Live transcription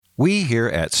We here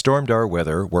at Stormdar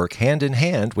Weather work hand in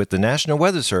hand with the National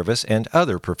Weather Service and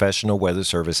other professional weather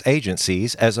service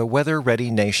agencies as a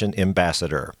weather-ready nation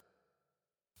ambassador.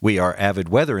 We are avid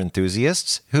weather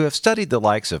enthusiasts who have studied the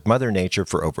likes of Mother Nature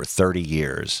for over 30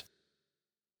 years.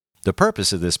 The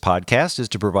purpose of this podcast is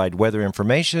to provide weather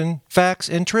information, facts,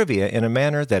 and trivia in a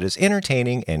manner that is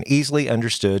entertaining and easily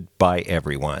understood by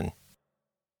everyone.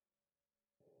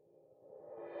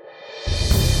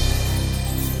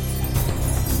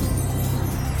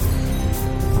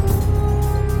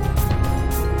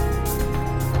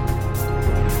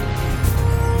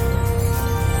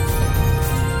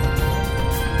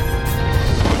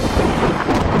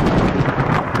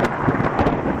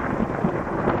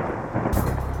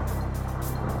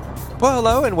 Well,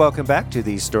 hello and welcome back to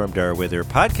the Stormdar Weather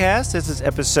Podcast. This is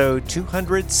episode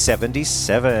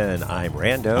 277. I'm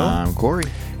Rando. I'm Corey.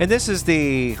 And this is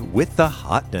the With the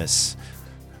Hotness.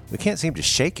 We can't seem to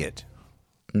shake it.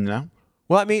 No.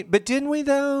 Well, I mean, but didn't we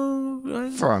though?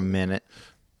 For a minute.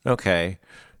 Okay.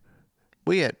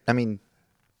 We had the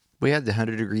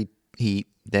 100-degree heat,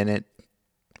 then it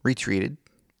retreated.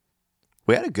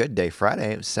 We had a good day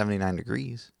Friday. It was 79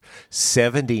 degrees.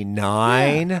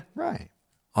 79? Yeah, right.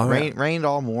 Right. Rained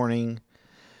all morning.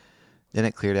 Then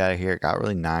it cleared out of here. It got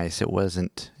really nice. It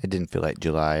didn't feel like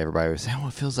July. Everybody was saying, oh,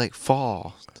 it feels like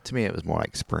fall. To me, it was more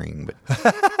like spring. But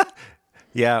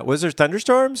Yeah. Was there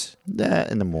thunderstorms?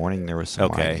 in the morning, there was some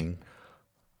Okay. lightning.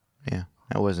 Yeah.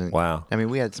 It wasn't. Wow. I mean,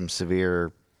 we had some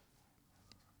severe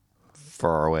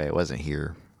far away. It wasn't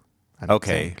here. I don't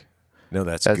Okay. think. No,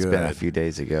 that's That's good. been a few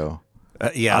days ago.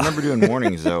 Yeah. I remember doing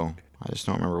mornings, though. I just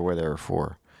don't remember where they were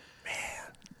for.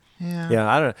 Man. Yeah,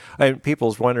 I don't know.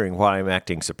 People's wondering why I'm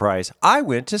acting surprised. I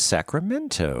went to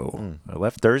Sacramento. I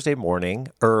left Thursday morning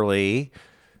early,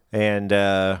 and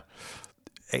a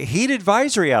heat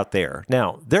advisory out there.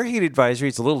 Now, their heat advisory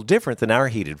is a little different than our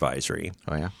heat advisory.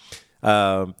 Oh, yeah?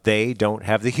 They don't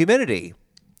have the humidity.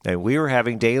 And we were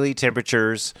having daily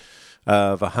temperatures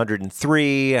of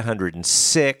 103,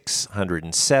 106,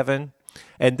 107.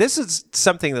 And this is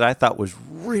something that I thought was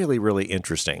really, really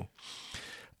interesting.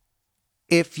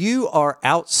 If you are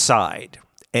outside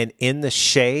and in the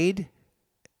shade,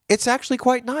 it's actually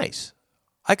quite nice.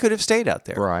 I could have stayed out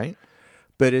there. Right.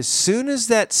 But as soon as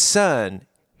that sun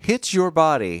hits your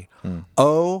body,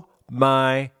 oh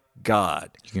my God.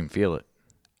 You can feel it.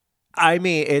 I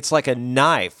mean, it's like a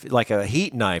knife, like a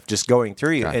heat knife just going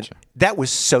through you. Gotcha. And that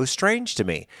was so strange to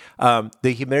me.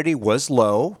 The humidity was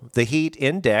low. The heat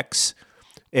index,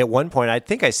 at one point, I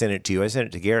think I sent it to you, I sent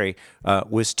it to Gary,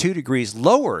 was 2 degrees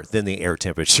lower than the air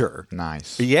temperature.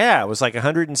 Nice. Yeah, it was like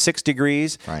 106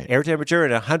 degrees Right. air temperature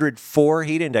and 104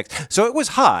 heat index. So it was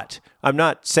hot. I'm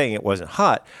not saying it wasn't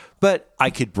hot, but I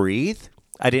could breathe.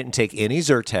 I didn't take any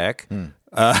Zyrtec.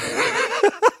 I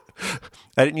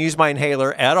didn't use my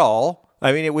inhaler at all.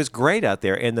 I mean, it was great out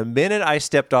there. And the minute I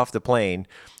stepped off the plane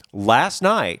last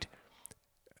night,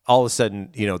 all of a sudden,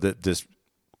 this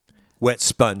wet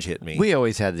sponge hit me. We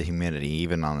always had the humidity,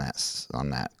 even on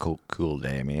that cool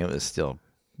day. I mean, it was still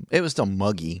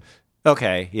muggy.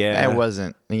 Okay, yeah. It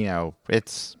wasn't,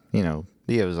 it's,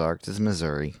 the Ozarks, it's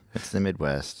Missouri, it's the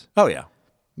Midwest. Oh, yeah.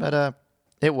 But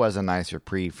it was a nice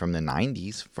reprieve from the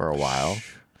 90s for a while.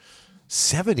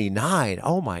 79.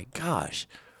 Oh, my gosh.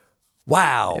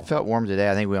 Wow. It felt warm today.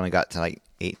 I think we only got to like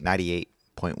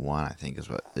 98.1, I think is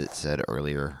what it said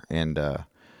earlier. And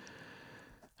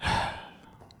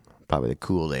probably the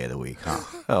cool day of the week, huh?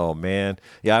 Oh, man.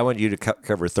 Yeah, I want you to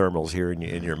cover thermals here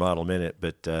in your model minute.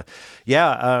 But,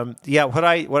 what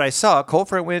I saw, cold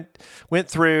front went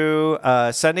through.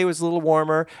 Sunday was a little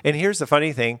warmer. And here's the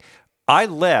funny thing. I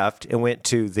left and went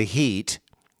to the heat,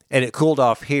 and it cooled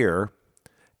off here.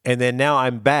 And then now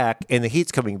I'm back, and the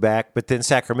heat's coming back, but then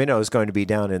Sacramento is going to be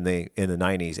down in the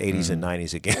 90s, 80s and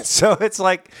 90s again. So it's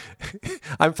like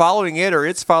I'm following it or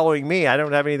it's following me. I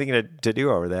don't have anything to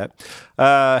do over that.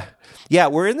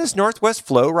 We're in this northwest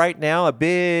flow right now. A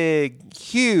big,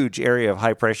 huge area of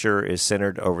high pressure is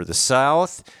centered over the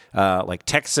south, like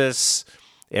Texas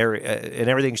area, and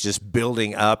everything's just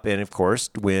building up. And, of course,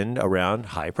 wind around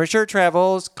high pressure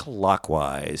travels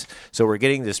clockwise. So we're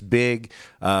getting this big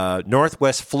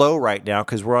northwest flow right now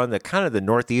because we're on the kind of the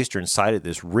northeastern side of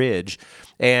this ridge.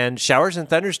 And showers and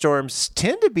thunderstorms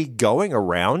tend to be going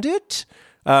around it.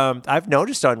 I've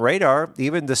noticed on radar,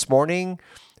 even this morning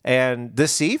and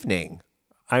this evening,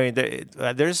 I mean,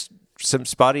 there's some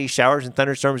spotty showers and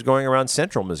thunderstorms going around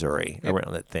central Missouri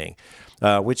around that thing,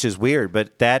 which is weird.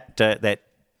 But that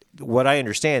what I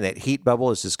understand, that heat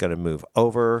bubble is just going to move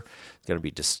over. It's going to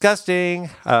be disgusting.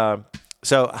 So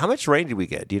how much rain did we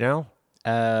get? Do you know?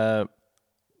 I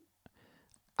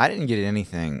didn't get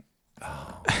anything.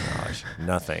 Oh,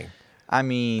 Nothing. I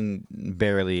mean,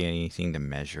 barely anything to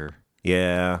measure.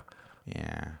 Yeah.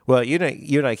 Yeah. Well, you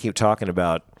and I keep talking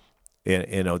about,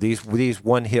 these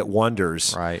one-hit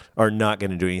wonders Right. are not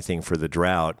going to do anything for the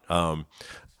drought. Why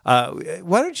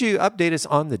don't you update us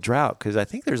on the drought? Because I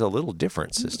think there's a little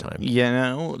difference this time.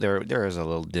 There is a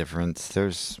little difference.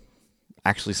 There's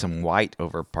actually some white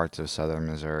over parts of southern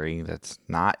Missouri that's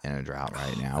not in a drought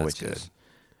right now, which is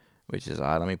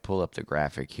odd. Let me pull up the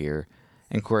graphic here.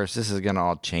 And of course, this is going to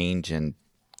all change, and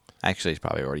actually, it's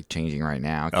probably already changing right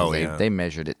now because they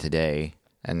measured it today,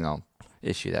 and they'll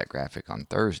issue that graphic on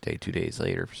Thursday, 2 days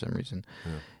later for some reason.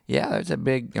 Yeah, there's a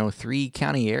big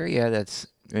 3-county area that's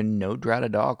in no drought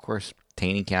at all. Of course,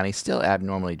 Taney County still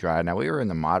abnormally dry. Now, we were in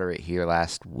the moderate here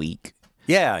last week.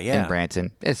 Yeah. In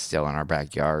Branson. It's still in our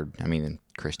backyard. I mean, in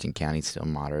Christian County, it's still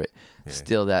moderate. Yeah.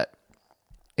 Still that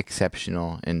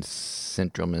exceptional in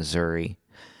central Missouri.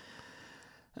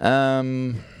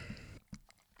 I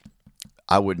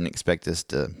wouldn't expect this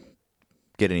to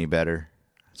get any better.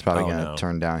 It's probably going to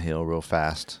turn downhill real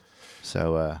fast.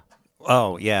 So,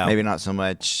 maybe not so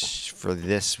much for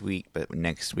this week, but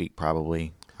next week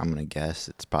probably. I'm going to guess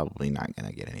it's probably not going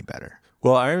to get any better.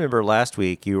 Well, I remember last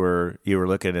week you were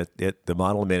looking at the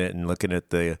model minute and looking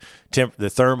at the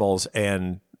thermals,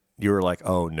 and you were like,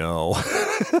 "Oh no!"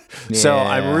 So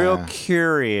I'm real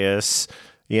curious,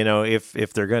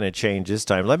 if they're going to change this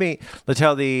time. Let's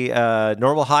tell the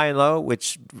normal high and low,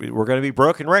 which we're going to be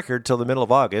broken record till the middle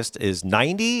of August, is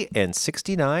 90 and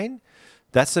 69.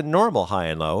 That's the normal high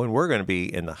and low, and we're going to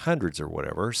be in the hundreds or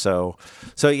whatever. So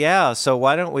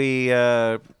why don't we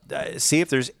see if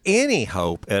there's any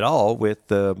hope at all with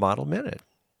the model minute?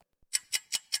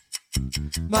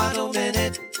 Model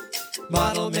minute,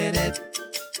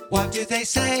 what do they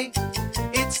say?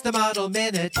 It's the model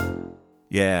minute.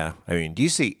 Yeah, I mean, do you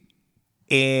see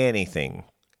anything,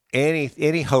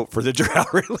 any hope for the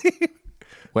drought, really?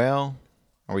 Well,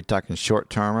 are we talking short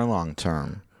term or long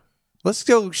term? Let's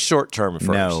go short term first.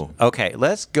 No. Okay,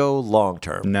 let's go long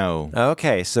term. No.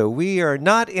 Okay, so we are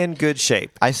not in good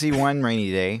shape. I see one rainy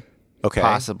day. Okay.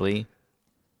 Possibly.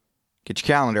 Get your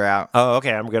calendar out. Oh,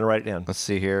 okay, I'm going to write it down. Let's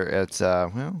see here. It's,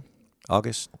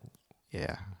 August?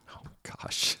 Yeah. Oh,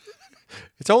 gosh.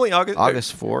 It's only August.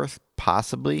 August 4th,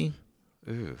 possibly.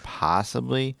 Ooh.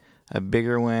 Possibly. A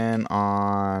bigger one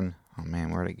on... Oh,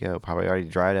 man, where'd it go? Probably already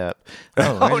dried up.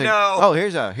 Oh, no. Oh,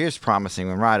 here's promising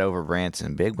one right over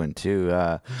Branson. Big one, too.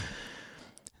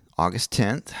 August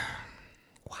 10th.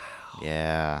 Wow.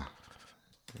 Yeah.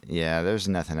 Yeah, there's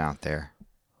nothing out there.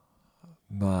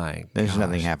 There's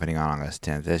nothing happening on August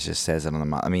 10th. It just says it on the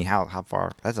model. I mean, how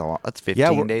far? That's a lot. That's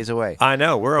 15 days away. I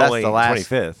know. We're That's only the last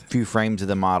 25th. Few frames of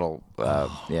the model.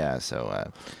 Yeah,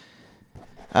 so...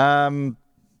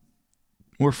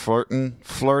 we're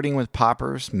flirting with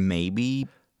poppers, maybe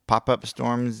pop-up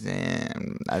storms,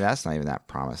 and that's not even that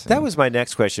promising. That was my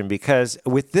next question, because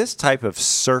with this type of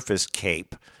surface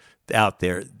cape out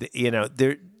there,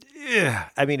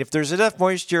 I mean, if there's enough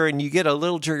moisture and you get a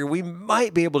little trigger, we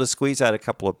might be able to squeeze out a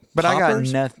couple of But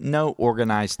poppers. I got no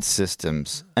organized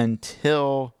systems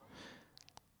until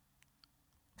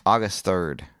August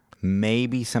 3rd.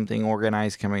 Maybe something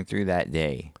organized coming through that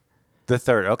day. The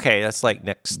 3rd. Okay, that's like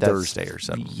Thursday or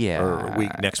something. Yeah. Or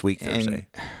next week Thursday.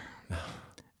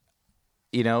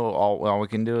 And, all we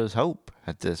can do is hope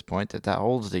at this point that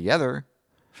holds together.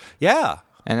 Yeah.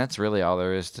 And that's really all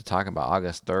there is to talk about.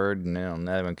 August 3rd, and then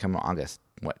another one come August,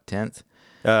 10th?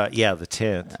 Yeah, the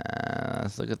 10th.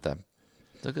 Let's look at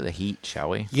the heat, shall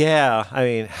we? Yeah, I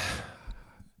mean,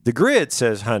 the grid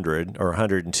says 100 or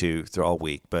 102 through all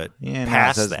week, but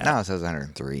past that. Now it says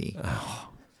 103. Oh,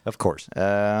 of course.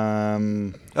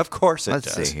 Of course it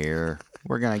does. Let's see here.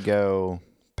 We're going to go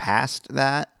past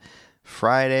that.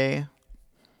 Friday,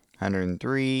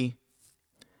 103.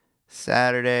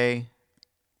 Saturday,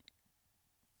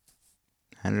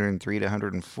 103 to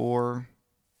 104.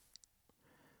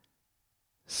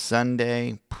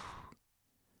 Sunday,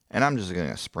 and I'm just going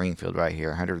to Springfield right here,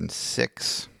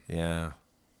 106. Yeah.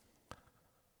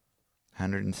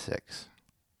 106.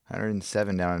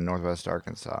 107 down in northwest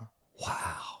Arkansas.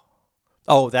 Wow.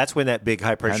 Oh, that's when that big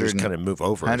high pressure is going to move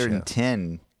over.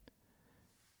 110.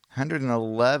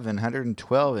 111,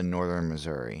 112 in northern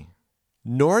Missouri.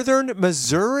 Northern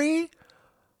Missouri?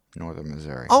 Northern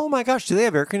Missouri. Oh, my gosh. Do they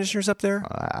have air conditioners up there?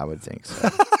 I would think so.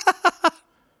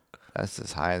 That's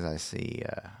as high as I see.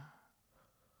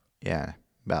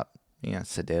 About,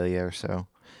 Sedalia or so.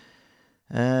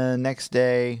 Next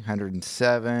day,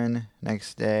 107.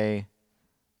 Next day,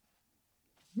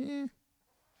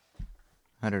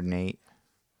 108.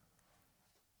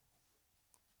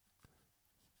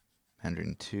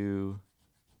 102.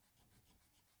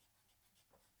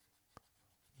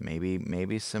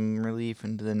 maybe some relief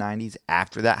into the 90s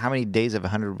after that. How many days of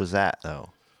 100 was that though?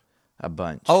 A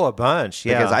bunch. Oh, a bunch.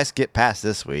 Yeah. Because I skipped past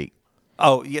this week.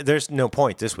 Oh, yeah. There's no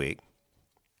point this week.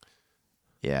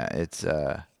 Yeah, it's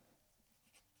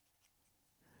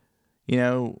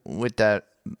with that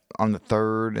on the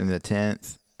 3rd and the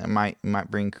 10th, it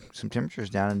might bring some temperatures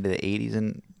down into the 80s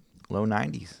and low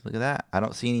 90s. Look at that. I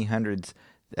don't see any hundreds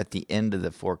at the end of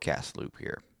the forecast loop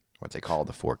here. What they call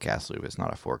the forecast loop. It's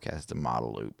not a forecast, it's a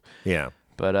model loop. Yeah.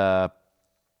 But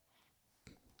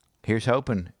here's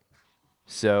hoping.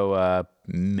 So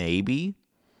maybe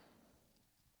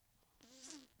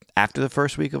after the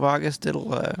first week of August, it'll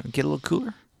get a little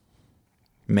cooler.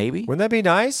 Maybe. Wouldn't that be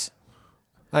nice?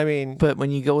 I mean, but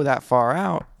when you go that far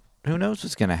out, who knows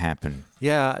what's going to happen?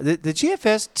 Yeah, the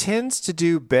GFS tends to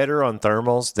do better on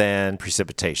thermals than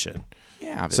precipitation.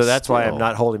 Yeah, so that's why I'm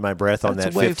not holding my breath on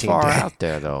that 15 way far day. out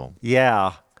there, though.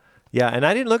 Yeah, and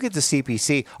I didn't look at the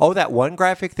CPC. Oh, that one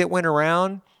graphic that went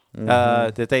around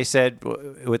that they said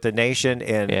with the nation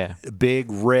and big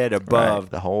red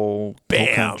above the whole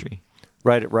country,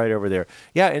 right over there.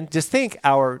 Yeah, and just think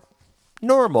our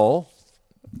normal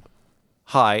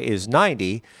high is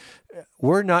 90.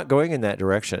 We're not going in that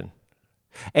direction.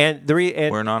 And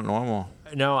we're not normal.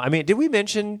 No, I mean, did we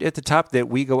mention at the top that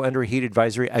we go under a heat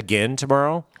advisory again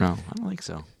tomorrow? No, I don't think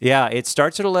so. Yeah, it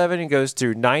starts at 11 and goes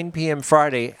through 9 p.m.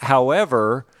 Friday.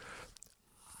 However,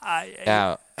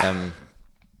 it's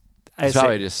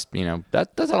probably just,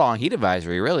 that's a long heat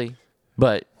advisory, really.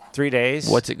 But 3 days.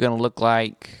 What's it going to look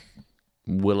like?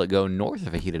 Will it go north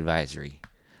of a heat advisory?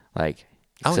 Like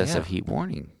excessive heat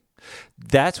warning?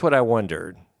 That's what I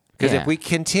wondered. Because if we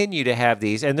continue to have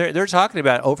these, and they're talking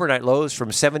about overnight lows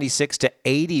from 76 to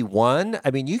 81,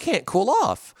 I mean, you can't cool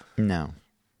off. No.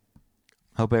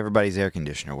 Hope everybody's air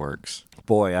conditioner works.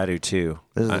 Boy, I do too.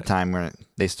 This is the time when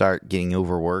they start getting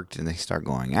overworked and they start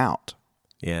going out.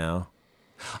 Yeah.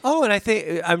 Oh, and I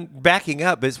think I'm backing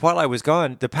up, but while I was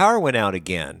gone, the power went out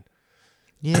again.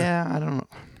 Yeah, I don't know.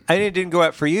 And it didn't go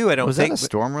out for you, I don't think. Was that a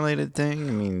storm-related thing?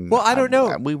 I mean, well, I don't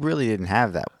know. We really didn't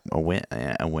have that a wind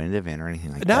event or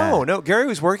anything like that. No. Gary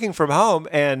was working from home,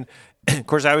 and of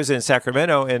course, I was in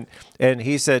Sacramento, and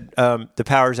he said the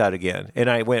power's out again, and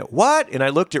I went, what? And I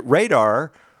looked at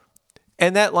radar,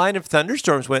 and that line of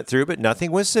thunderstorms went through, but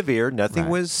nothing was severe. Nothing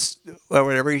was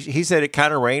whatever. He said it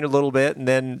kind of rained a little bit, and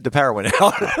then the power went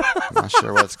out. I'm not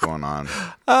sure what's going on.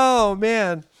 Oh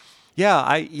man. Yeah,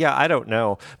 I don't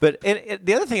know. But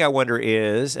the other thing I wonder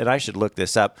is, and I should look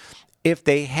this up, if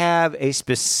they have a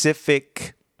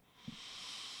specific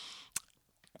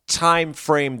time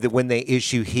frame that when they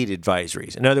issue heat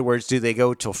advisories. In other words, do they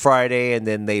go till Friday and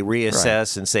then they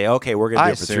reassess and say, okay, we're going to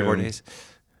do it for 3 more days?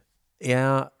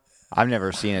 Yeah. I've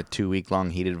never seen a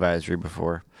 2-week-long heat advisory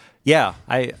before. Yeah,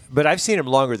 but I've seen them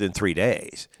longer than 3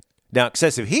 days. Now,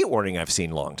 excessive heat warning I've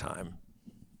seen long time.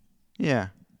 Yeah.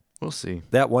 We'll see.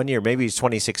 That one year, maybe it's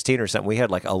 2016 or something, we had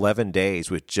like 11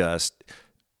 days with just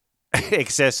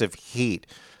excessive heat.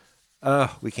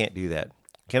 We can't do that.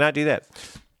 Cannot do that.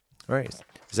 All right.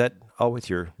 Is that all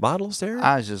with your models there?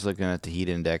 I was just looking at the heat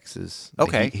indexes.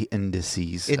 Okay. Heat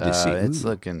indices. Indices. It's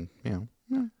looking,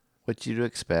 what you'd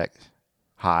expect.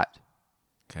 Hot.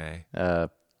 Okay.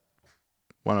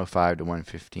 105 to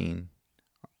 115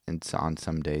 on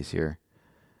some days here.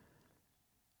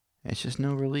 It's just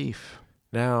no relief.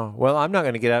 No. Well, I'm not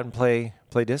going to get out and play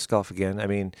disc golf again. I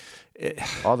mean,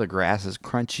 all the grass is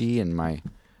crunchy, and my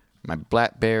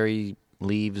blackberry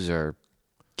leaves are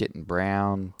getting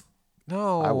brown.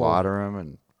 No. I water them,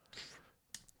 and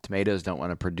tomatoes don't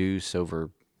want to produce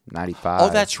over 95. Oh,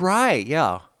 that's right.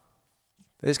 Yeah.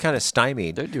 It's kind of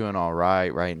stymied. They're doing all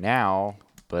right now,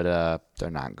 but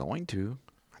they're not going to.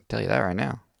 I can tell you that right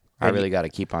now. I really got to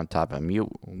keep on top of them.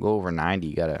 You go over 90,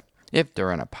 you got to, if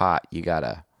they're in a pot, you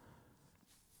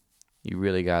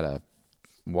really got to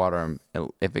water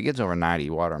them. If it gets over 90,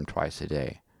 water them twice a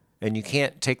day. And you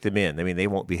can't take them in. I mean, they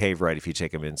won't behave right if you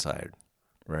take them inside,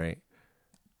 right?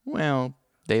 Well,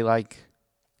 they like,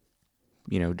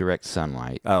 direct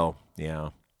sunlight. Oh, yeah.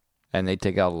 And they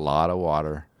take out a lot of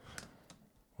water.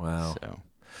 Wow. So.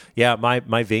 Yeah, my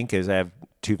vincas, I have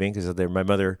 2 vincas out there. My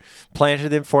mother planted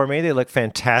them for me. They look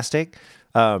fantastic.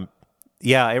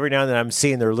 Yeah, every now and then I'm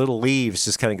seeing their little leaves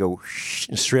just kind of go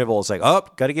and shrivel. It's like, oh,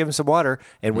 got to give them some water.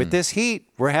 And with this heat,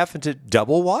 we're having to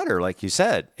double water, like you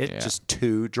said. It's just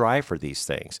too dry for these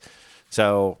things.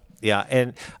 So, yeah.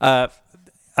 And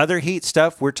other heat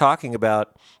stuff we're talking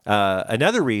about,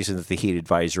 another reason that the heat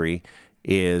advisory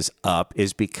is up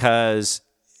is because,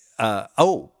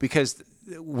 because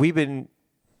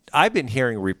I've been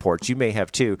hearing reports, you may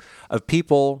have too, of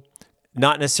people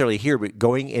not necessarily here, but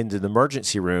going into the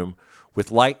emergency room with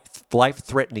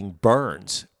life-threatening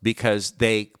burns because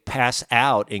they pass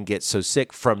out and get so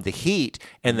sick from the heat,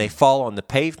 and they fall on the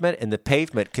pavement, and the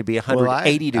pavement could be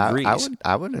 180 degrees.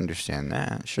 I would understand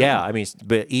that. Sure. Yeah, I mean,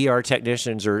 but ER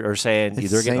technicians are saying It's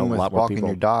they're the getting a same with lot more walking people.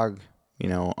 your dog,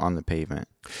 on the pavement,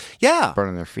 Yeah,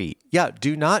 burning their feet. yeah.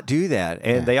 Do not do that.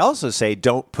 And they also say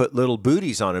don't put little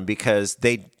booties on them because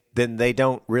they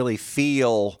don't really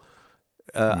feel.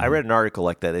 I read an article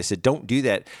like that. They said, don't do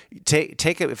that. Take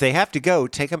them, if they have to go,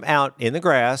 take them out in the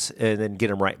grass and then get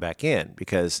them right back in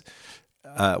because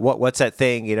what's that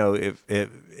thing?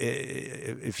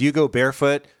 If you go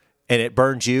barefoot and it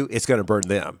burns you, it's going to burn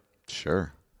them.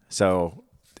 Sure. So,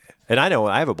 and I know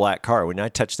I have a black car. When I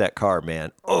touch that car,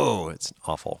 man, it's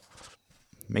awful.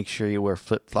 Make sure you wear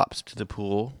flip-flops to the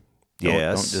pool.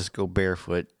 Yes. Don't just go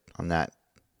barefoot on that,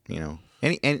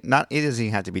 And not it doesn't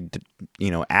even have to be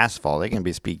asphalt. It can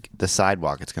be the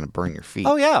sidewalk. It's going to burn your feet.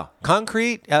 Oh yeah,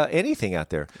 concrete, anything out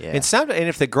there. Yeah. And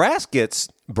if the grass gets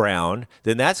brown,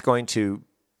 then that's going to.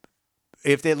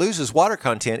 If it loses water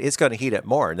content, it's going to heat up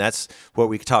more, and that's what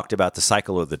we talked about the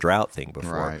cycle of the drought thing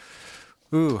before. Right.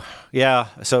 Ooh, yeah.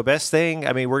 So best thing.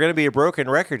 I mean, we're going to be a broken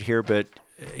record here, but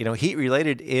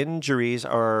heat-related injuries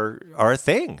are a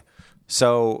thing.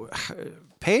 So.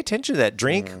 Pay attention to that.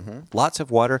 Drink lots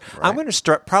of water. Right. I'm going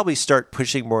to probably start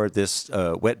pushing more of this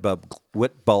wet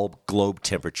bulb globe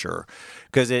temperature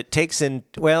because it takes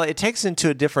into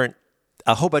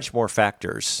a whole bunch more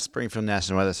factors. Springfield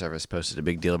National Weather Service posted a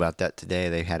big deal about that today.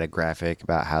 They had a graphic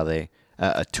about how they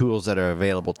tools that are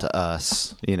available to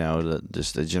us,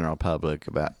 just the general public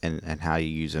about and how you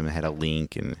use them. It had a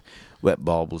link, and wet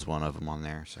bulb was one of them on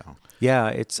there. So.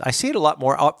 Yeah, I see it a lot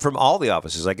more from all the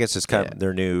offices. I guess it's kind of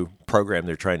their new program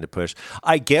they're trying to push.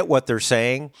 I get what they're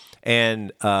saying,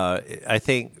 and I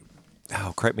think,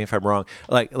 correct me if I'm wrong.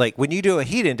 Like when you do a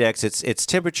heat index, it's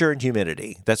temperature and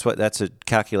humidity. That's a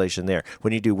calculation there.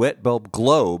 When you do wet bulb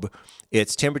globe,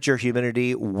 it's temperature,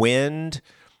 humidity, wind,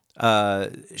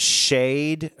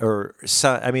 shade, or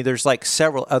sun. I mean, there's like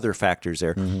several other factors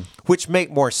there, which make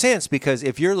more sense because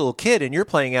if you're a little kid and you're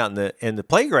playing out in the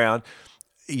playground.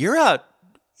 You're out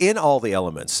in all the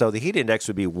elements. So the heat index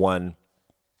would be one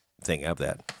thing of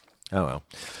that. Oh, well.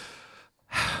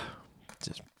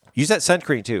 Just use that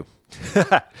sunscreen, too.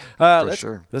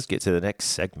 Sure. Let's get to the next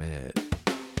segment.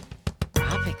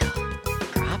 Tropical.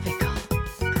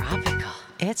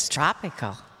 It's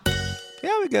tropical.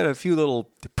 Yeah, we got a few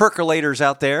little percolators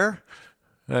out there.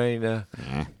 I mean,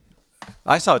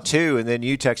 I saw 2, and then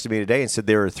you texted me today and said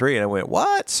there were 3, and I went,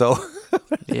 what? So,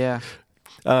 yeah.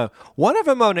 One of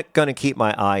them I'm going to keep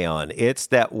my eye on. It's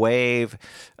that wave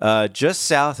just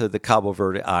south of the Cabo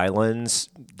Verde Islands.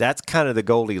 That's kind of the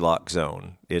Goldilocks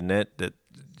zone, isn't it?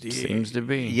 Seems to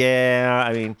be. Yeah.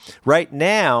 I mean, right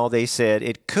now they said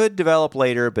it could develop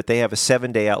later, but they have a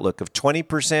 7-day outlook of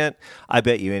 20%. I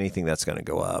bet you anything that's going to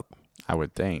go up. I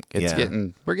would think.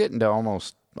 We're getting to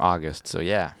almost August. So,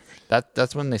 yeah,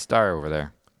 that's when they start over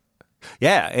there.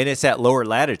 Yeah, and it's at lower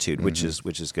latitude, which is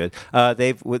good.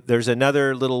 There's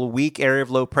another little weak area of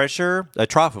low pressure, a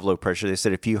trough of low pressure. They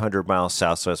said a few hundred miles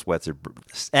southwest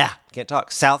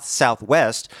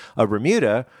of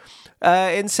Bermuda.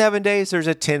 In 7 days, there's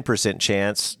a 10%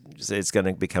 chance it's going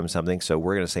to become something. So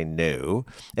we're going to say no.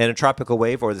 And a tropical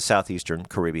wave or the southeastern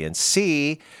Caribbean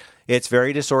Sea. It's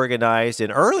very disorganized.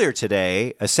 And earlier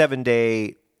today, a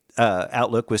 7-day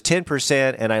outlook was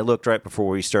 10%, and I looked right before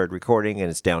we started recording,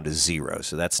 and it's down to 0.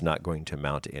 So that's not going to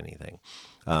amount to anything.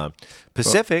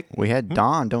 Pacific. Well, we had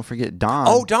Don. Don't forget Don.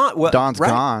 Oh, Don. Well, Don's right.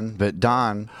 gone, but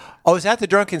Don. Oh, is that the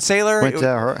drunken sailor?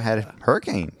 Had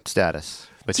hurricane status,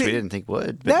 which we didn't think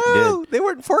would. But No, they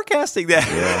weren't forecasting that.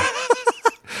 Yeah.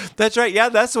 That's right. Yeah,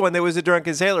 that's the one. There was a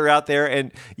drunken sailor out there,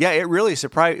 and yeah, it really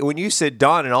surprised when you said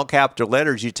Don in all capital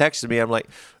letters. You texted me. I'm like,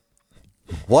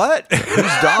 what?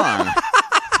 Who's Don?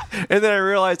 And then I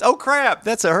realized, oh crap,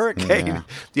 that's a hurricane.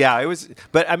 Yeah, it was,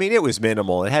 but I mean, it was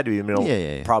minimal. It had to be minimal.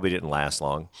 Yeah. Probably didn't last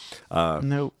long.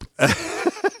 Nope.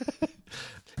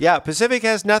 Yeah, Pacific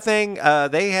has nothing.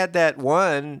 They had that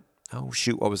one. Oh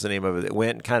shoot, what was the name of it? It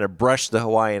went and kind of brushed the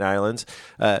Hawaiian Islands.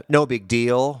 No big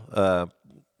deal.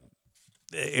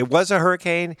 It was a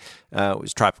hurricane. It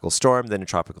was a tropical storm, then a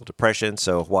tropical depression.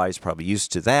 So Hawaii's probably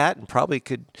used to that and probably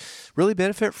could really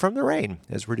benefit from the rain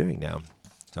as we're doing now.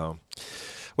 So.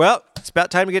 Well, it's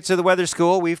about time to get to the weather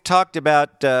school. We've talked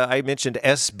about, I mentioned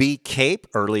SB CAPE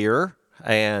earlier,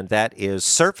 and that is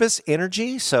surface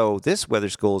energy. So this weather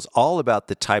school is all about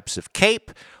the types of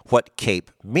CAPE, what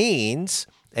CAPE means,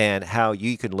 and how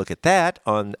you can look at that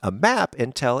on a map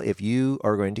and tell if you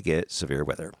are going to get severe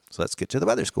weather. So let's get to the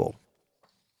weather school.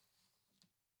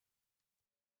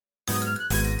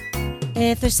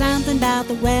 If there's something about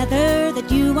the weather that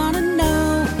you want to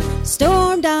know,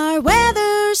 Stormdar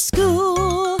Weather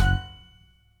School.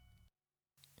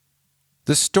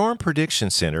 The Storm Prediction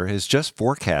Center has just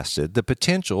forecasted the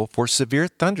potential for severe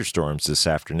thunderstorms this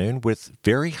afternoon with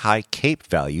very high CAPE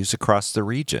values across the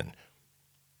region.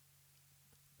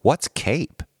 What's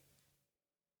CAPE?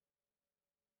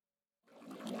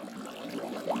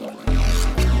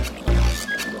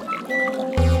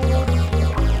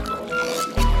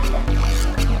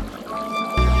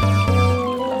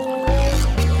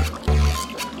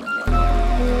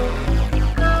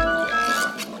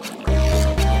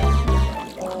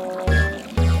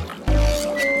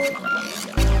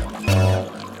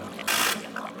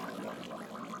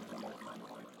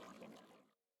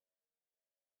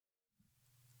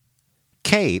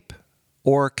 CAPE,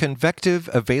 or Convective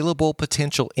Available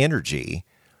Potential Energy,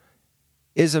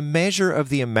 is a measure of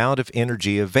the amount of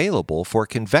energy available for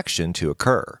convection to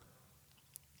occur.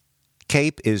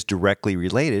 CAPE is directly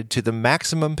related to the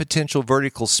maximum potential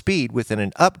vertical speed within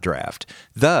an updraft,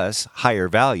 thus higher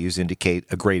values indicate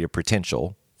a greater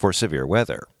potential for severe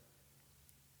weather.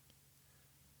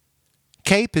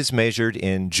 CAPE is measured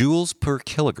in joules per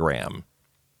kilogram.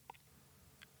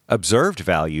 Observed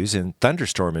values in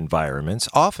thunderstorm environments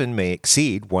often may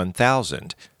exceed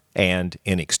 1,000 and,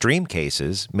 in extreme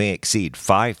cases, may exceed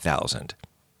 5,000.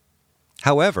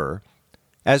 However,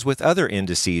 as with other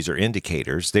indices or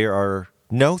indicators, there are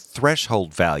no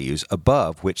threshold values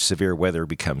above which severe weather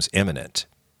becomes imminent.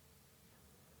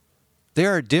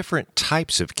 There are different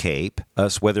types of CAPE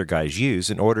us weather guys use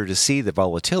in order to see the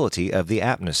volatility of the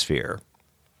atmosphere.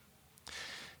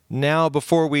 Now,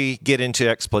 before we get into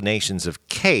explanations of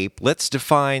CAPE, let's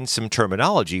define some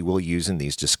terminology we'll use in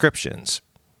these descriptions.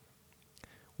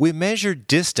 We measure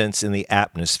distance in the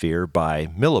atmosphere by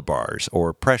millibars,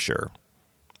 or pressure.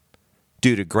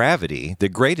 Due to gravity, the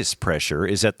greatest pressure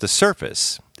is at the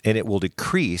surface, and it will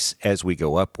decrease as we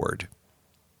go upward.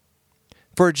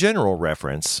 For a general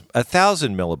reference,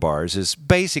 1,000 millibars is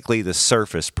basically the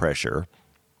surface pressure,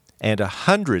 and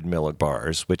 100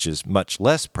 millibars, which is much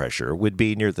less pressure, would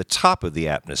be near the top of the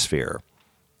atmosphere.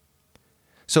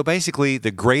 So basically,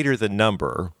 the greater the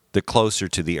number, the closer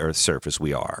to the Earth's surface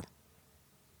we are.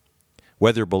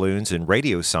 Weather balloons and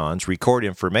radiosondes record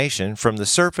information from the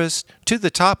surface to the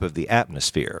top of the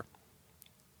atmosphere.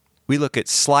 We look at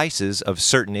slices of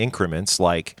certain increments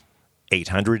like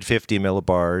 850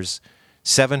 millibars,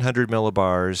 700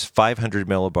 millibars, 500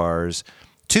 millibars,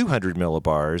 200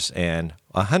 millibars, and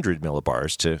 100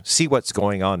 millibars to see what's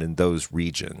going on in those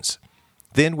regions.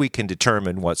 Then we can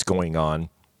determine what's going on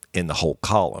in the whole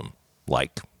column,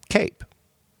 like CAPE.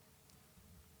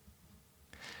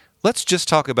 Let's just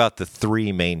talk about the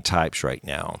three main types right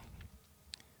now.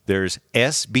 There's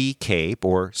SB CAPE,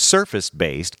 or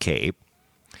surface-based CAPE,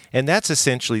 and that's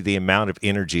essentially the amount of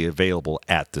energy available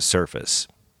at the surface.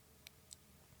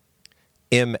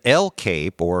 ML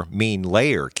CAPE, or mean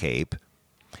layer CAPE,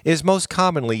 is most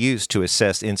commonly used to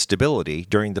assess instability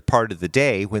during the part of the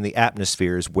day when the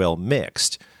atmosphere is well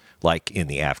mixed, like in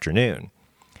the afternoon,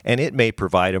 and it may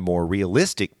provide a more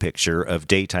realistic picture of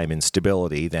daytime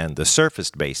instability than the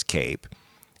surface-based CAPE,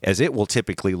 as it will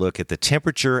typically look at the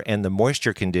temperature and the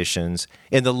moisture conditions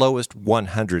in the lowest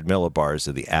 100 millibars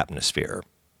of the atmosphere.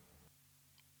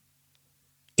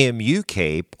 MU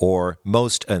CAPE, or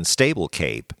most unstable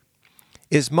CAPE,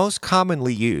 is most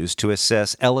commonly used to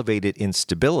assess elevated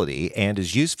instability and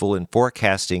is useful in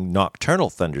forecasting nocturnal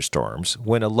thunderstorms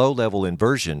when a low-level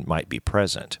inversion might be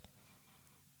present.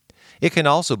 It can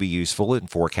also be useful in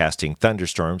forecasting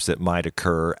thunderstorms that might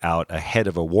occur out ahead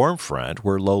of a warm front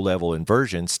where low-level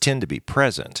inversions tend to be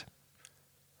present.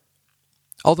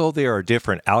 Although there are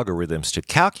different algorithms to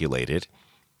calculate it,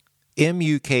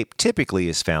 MU CAPE typically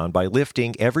is found by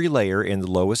lifting every layer in the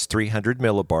lowest 300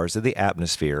 millibars of the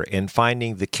atmosphere and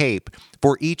finding the CAPE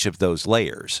for each of those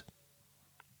layers.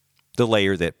 The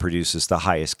layer that produces the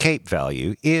highest CAPE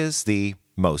value is the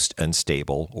most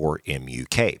unstable, or MU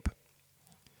CAPE.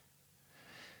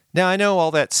 Now, I know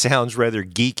all that sounds rather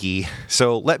geeky,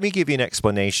 so let me give you an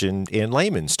explanation in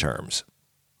layman's terms.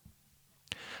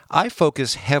 I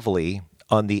focus heavily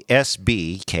on the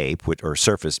SB CAPE, or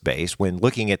surface base, when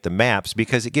looking at the maps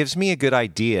because it gives me a good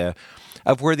idea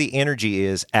of where the energy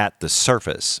is at the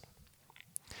surface.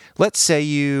 Let's say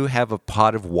you have a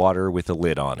pot of water with a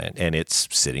lid on it, and it's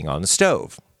sitting on the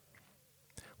stove.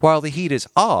 While the heat is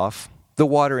off, the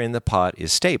water in the pot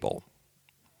is stable.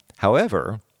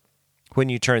 However, when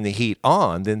you turn the heat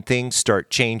on, then things start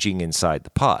changing inside the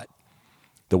pot.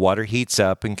 The water heats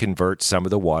up and converts some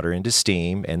of the water into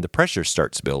steam, and the pressure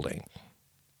starts building.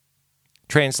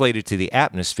 Translated to the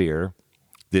atmosphere,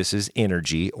 This is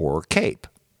energy or CAPE.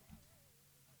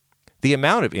 The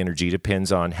amount of energy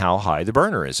depends on how high the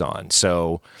burner is on.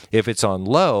 So if it's on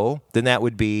low, then that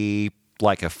would be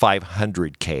like a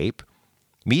 500 CAPE.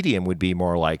 Medium would be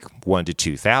more like 1 to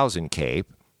 2,000 CAPE.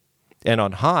 And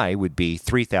on high would be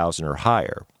 3,000 or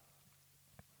higher.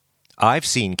 I've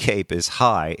seen CAPE as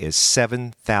high as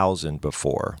 7,000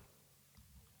 before.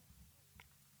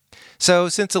 So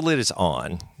since the lid is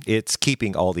on, it's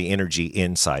keeping all the energy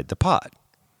inside the pot.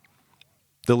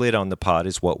 The lid on the pot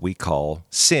is what we call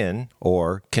SIN,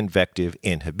 or convective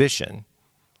inhibition.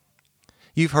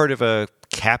 You've heard of a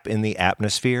cap in the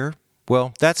atmosphere?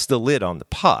 Well, that's the lid on the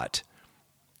pot.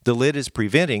 The lid is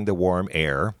preventing the warm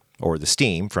air, or the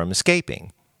steam, from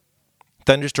escaping.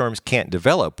 Thunderstorms can't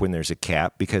develop when there's a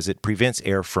cap because it prevents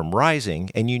air from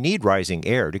rising, and you need rising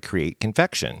air to create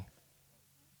convection.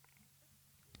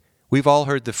 We've all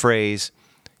heard the phrase,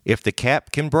 if the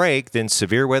cap can break, then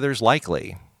severe weather's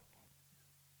likely.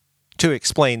 To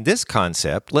explain this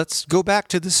concept, let's go back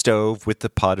to the stove with the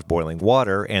pot of boiling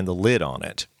water and the lid on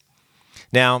it.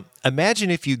 Now, imagine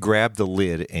if you grab the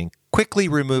lid and quickly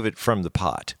remove it from the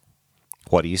pot.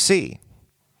 What do you see?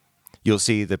 You'll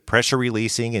see the pressure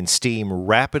releasing and steam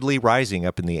rapidly rising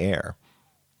up in the air.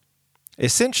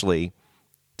 Essentially,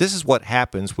 this is what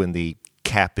happens when the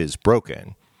cap is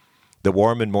broken. The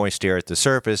warm and moist air at the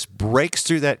surface breaks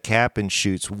through that cap and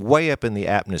shoots way up in the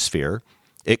atmosphere.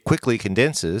 It quickly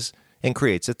condenses and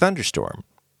creates a thunderstorm.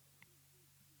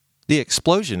 The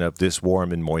explosion of this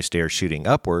warm and moist air shooting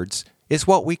upwards is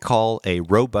what we call a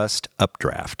robust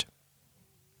updraft.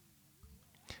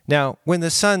 Now, when the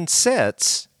sun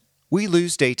sets, we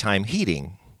lose daytime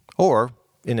heating, or,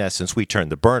 in essence, we turn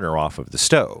the burner off of the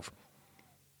stove.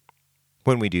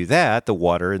 When we do that, the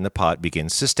water in the pot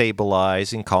begins to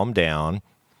stabilize and calm down,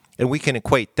 and we can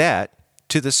equate that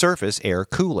to the surface air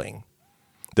cooling.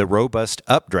 The robust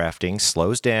updrafting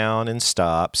slows down and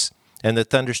stops, and the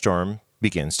thunderstorm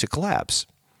begins to collapse.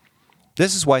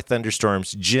 This is why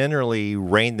thunderstorms generally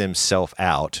rain themselves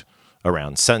out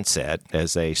around sunset.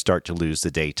 As they start to lose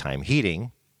the daytime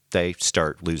heating, they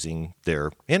start losing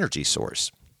their energy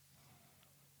source.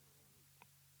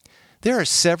 There are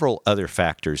several other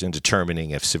factors in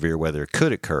determining if severe weather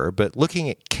could occur, but looking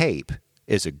at CAPE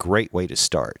is a great way to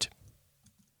start.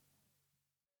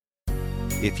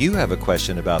 If you have a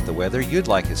question about the weather you'd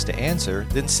like us to answer,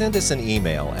 then send us an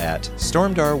email at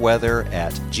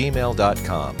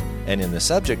stormdarweather@gmail.com, and in the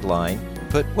subject line,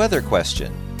 put weather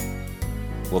question.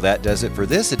 Well, that does it for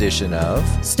this edition of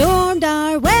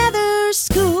Stormdar Weather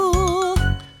School.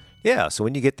 Yeah, so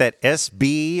when you get that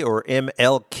SB or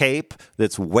ML CAPE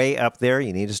that's way up there,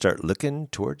 you need to start looking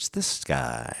towards the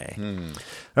sky.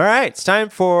 All right, it's time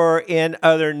for In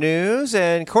Other News.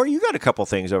 And Corey, you got a couple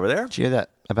things over there. Did you hear that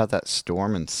about that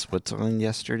storm in Switzerland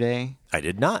yesterday? I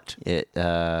did not. It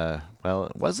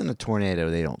wasn't a tornado,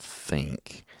 they don't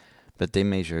think, but they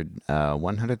measured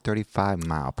 135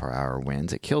 mile per hour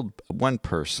winds. It killed one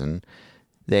person.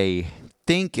 They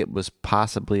think it was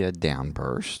possibly a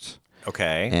downburst.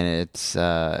 Okay. And it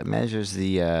measures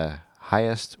the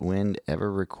highest wind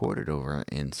ever recorded over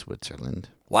in Switzerland.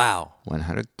 Wow.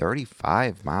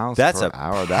 135 miles That's per a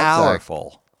hour.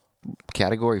 powerful. That's a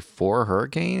Category 4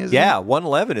 hurricane, isn't Yeah, it?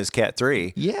 111 is Cat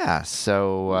 3. Yeah,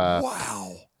 so...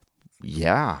 Wow.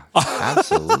 Yeah,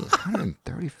 absolutely.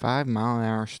 135 mile an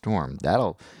hour storm.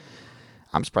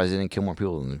 I'm surprised it didn't kill more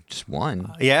people than just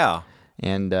one. Yeah.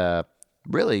 And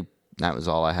really, that was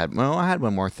all I had. Well, I had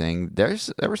one more thing. There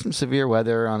was some severe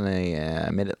weather on the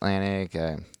mid-Atlantic,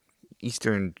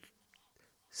 eastern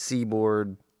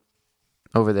seaboard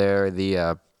over there.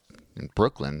 In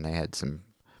Brooklyn, they had some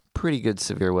pretty good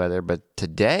severe weather. But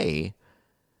today,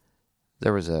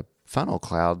 there was a funnel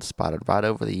cloud spotted right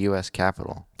over the U.S.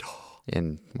 Capitol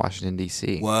in Washington,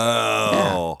 D.C.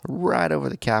 Whoa. Yeah, right over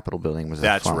the Capitol building was a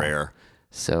That's funnel. rare.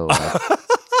 So I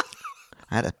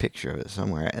had a picture of it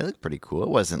somewhere. It looked pretty cool. It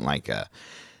wasn't like a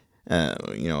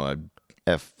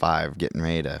F5 getting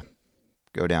ready to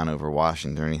go down over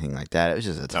Washington or anything like that. It was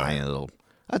just a tiny little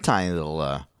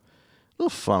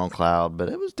funnel cloud, but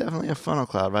it was definitely a funnel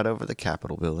cloud right over the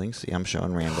Capitol building. See, I'm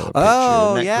showing Randall a picture.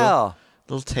 Oh, Isn't that yeah. cool?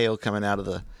 Little tail coming out of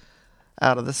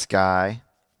the sky.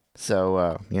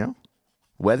 So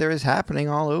weather is happening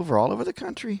all over the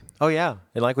country. Oh, yeah.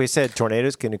 And like we said,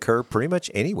 tornadoes can occur pretty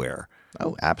much anywhere.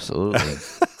 Oh, absolutely.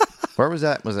 Where was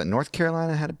that? Was it North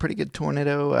Carolina had a pretty good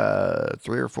tornado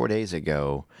 3 or 4 days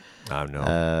ago? I don't know.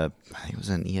 I think it was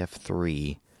an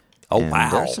EF3. Oh, And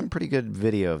wow. There's some pretty good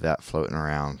video of that floating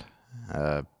around.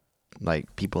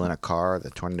 Like people in a car, the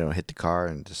tornado hit the car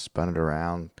and just spun it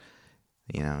around.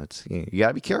 You got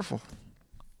to be careful.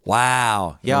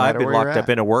 Wow. Yeah, No I've matter been where you're locked up at.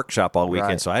 in a workshop all weekend,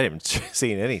 Right. so I haven't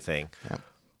seen anything. Yep.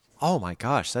 Oh my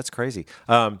gosh, that's crazy.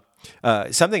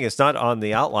 Something that's not on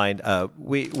the outline.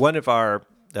 One of our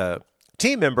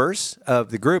team members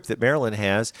of the group that Marilyn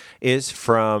has is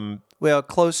from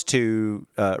close to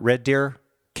Red Deer,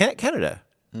 Canada.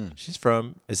 She's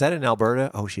from. Is that in Alberta?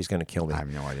 Oh, she's going to kill me. I have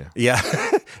no idea. Yeah,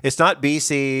 it's not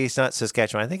BC, it's not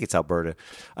Saskatchewan. I think it's Alberta.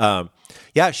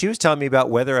 Yeah, she was telling me about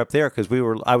weather up there because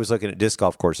I was looking at disc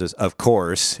golf courses, of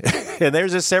course, and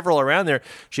there's just several around there.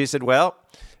 She said, "Well,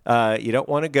 you don't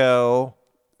want to go."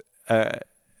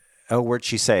 Where'd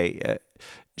she say?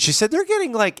 She said they're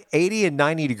getting like 80 and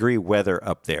 90 degree weather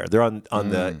up there. They're on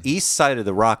the east side of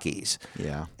the Rockies.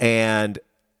 Yeah. And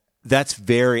that's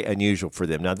very unusual for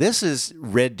them. Now, this is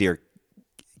Red Deer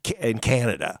in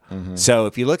Canada. So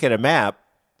if you look at a map,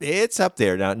 it's up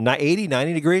there. Now, 80,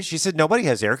 90 degrees. She said nobody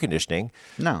has air conditioning.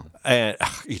 No. And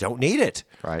you don't need it.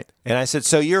 Right. And I said,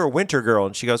 so you're a winter girl?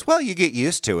 And she goes, well, you get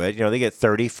used to it. You know, they get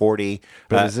 30, 40.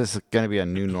 But is this going to be a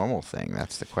new normal thing?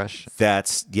 That's the question.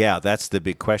 That's the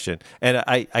big question. And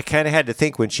I kind of had to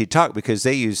think when she talked because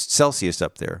they use Celsius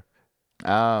up there.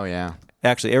 Oh, yeah.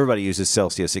 Actually, everybody uses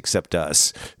Celsius except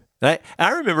us. I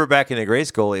remember back in the grade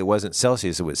school, it wasn't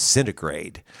Celsius, it was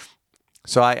centigrade.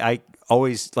 So I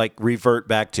always like revert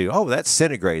back to, oh, that's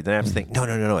centigrade. Then I have to think,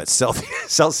 no, it's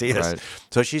Celsius. Right.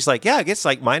 So she's like, yeah, it gets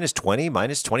like minus 20,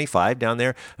 minus 25 down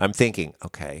there. I'm thinking,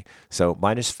 okay, so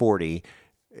minus 40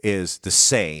 is the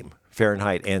same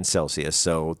Fahrenheit and Celsius.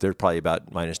 So they're probably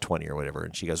about minus 20 or whatever.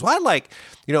 And she goes, well, I like,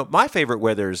 my favorite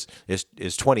weather is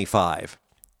 25.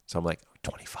 So I'm like,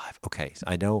 25. Okay.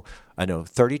 I know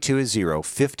 32 is 0,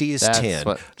 50 is That's 10.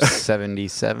 what,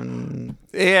 77?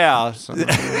 Yeah. Something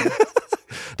like that?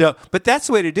 No, but that's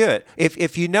the way to do it.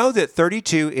 If you know that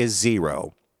 32 is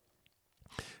 0,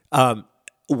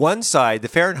 one side, the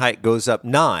Fahrenheit goes up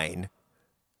 9,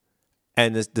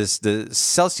 and the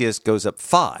Celsius goes up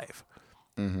 5.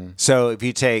 So if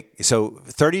you take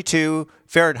 32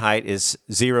 Fahrenheit is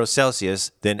 0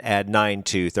 Celsius, then add 9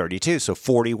 to 32. So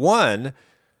 41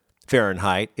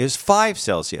 Fahrenheit is 5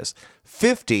 Celsius.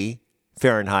 50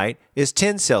 Fahrenheit is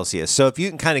 10 Celsius. So if you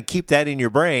can kind of keep that in your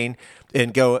brain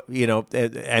and go,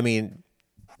 I mean,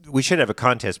 we should have a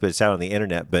contest, but it's out on the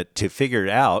internet. But to figure it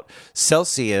out,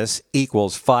 Celsius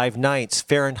equals 5/9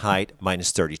 Fahrenheit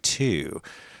minus 32.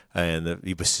 And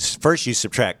first you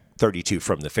subtract 32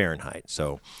 from the Fahrenheit.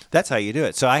 So that's how you do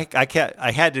it. So I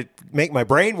had to make my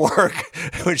brain work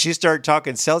when she started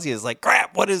talking Celsius. Like,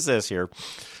 crap, what is this here?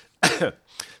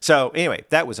 So anyway,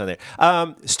 that was on there.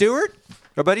 Stuart,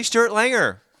 our buddy Stuart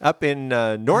Langer up in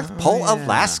North Pole,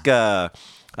 Alaska,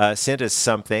 sent us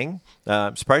something.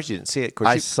 I'm surprised you didn't see it. Of course,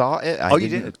 I saw it. I you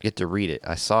didn't get to read it.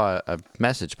 I saw a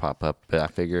message pop up, but I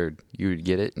figured you would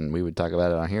get it and we would talk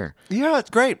about it on here. Yeah,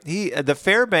 it's great. The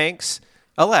Fairbanks,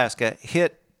 Alaska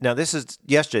hit. Now, this is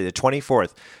yesterday, the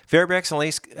 24th. Fairbanks,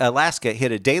 Alaska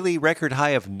hit a daily record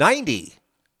high of 90.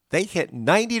 They hit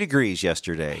 90 degrees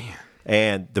yesterday.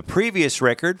 And the previous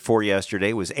record for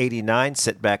yesterday was 89,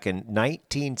 set back in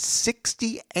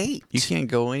 1968. You can't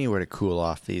go anywhere to cool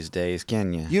off these days,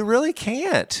 can you? You really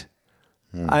can't.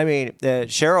 I mean,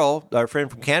 Cheryl, our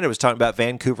friend from Canada, was talking about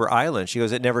Vancouver Island. She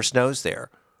goes, it never snows there.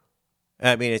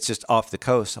 I mean, it's just off the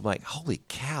coast. I'm like, holy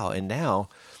cow. And now,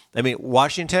 I mean,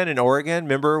 Washington and Oregon,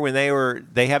 remember when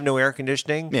they have no air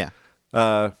conditioning? Yeah.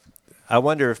 I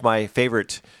wonder if my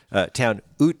favorite town,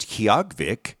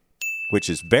 Utqiagvik, which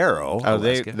is Barrow. Oh,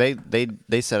 Alaska.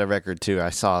 they set a record too. I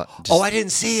saw it. I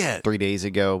didn't see it. 3 days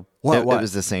ago. What? It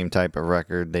was the same type of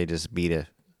record. They just beat it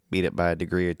by a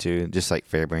degree or two, just like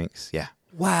Fairbanks. Yeah.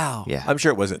 Wow. Yeah. I'm sure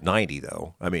it wasn't 90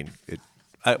 though. I mean,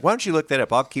 why don't you look that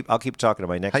up? I'll keep talking to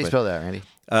my next. How do you one. spell that, Randy?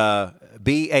 Barrow,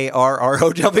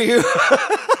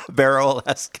 Barrow,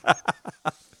 Alaska.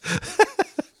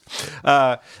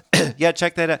 Yeah,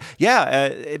 check that out.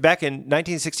 Yeah, back in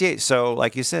 1968. So,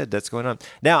 like you said, that's going on.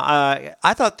 Now,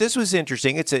 I thought this was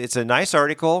interesting. It's a nice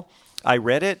article. I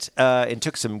read it and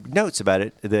took some notes about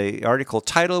it. The article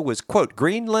title was, quote,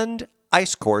 Greenland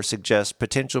ice core suggests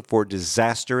potential for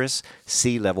disastrous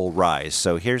sea level rise.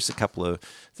 So here's a couple of,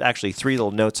 actually 3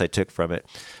 little notes I took from it.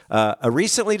 A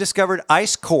recently discovered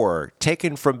ice core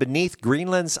taken from beneath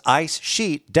Greenland's ice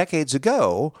sheet decades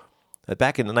ago,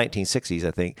 back in the 1960s,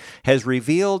 I think, has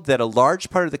revealed that a large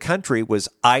part of the country was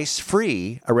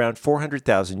ice-free around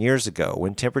 400,000 years ago,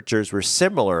 when temperatures were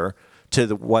similar to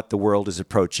what the world is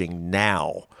approaching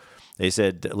now. They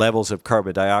said levels of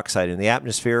carbon dioxide in the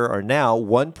atmosphere are now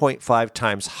 1.5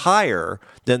 times higher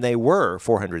than they were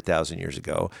 400,000 years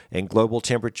ago, and global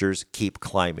temperatures keep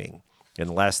climbing. And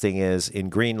the last thing is, in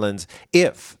Greenland's,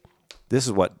 if, this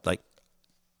is what, like,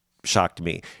 shocked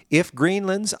me. If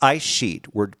Greenland's ice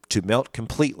sheet were to melt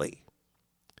completely,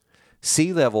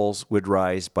 sea levels would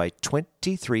rise by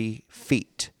 23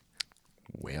 feet.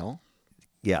 Well,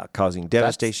 Yeah, causing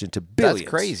devastation to billions. that's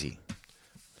crazy.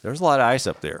 There's a lot of ice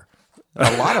up there.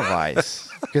 A lot of ice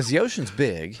because the ocean's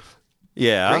big.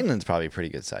 Yeah. Greenland's probably pretty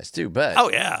good size too, but Oh,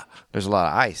 yeah. there's a lot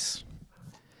of ice.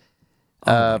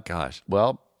 Oh, my gosh.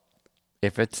 Well,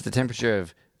 if it's the temperature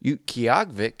of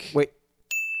Utqiagvik, Wait.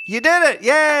 You did it.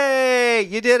 Yay.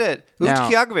 You did it. Now,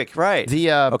 Utqiagvik, right.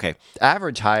 the Okay.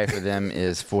 average high for them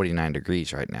is 49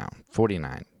 degrees right now.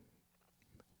 49.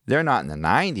 They're not in the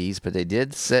 90s, but they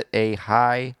did set a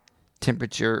high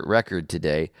temperature record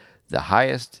today. The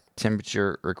highest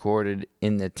temperature recorded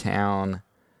in the town.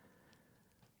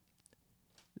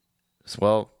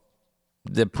 Well,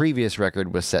 the previous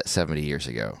record was set 70 years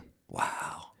ago.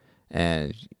 Wow.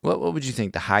 And what would you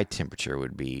think the high temperature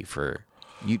would be for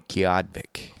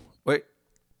Utqiagvik? Wait.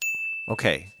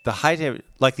 Okay. The high,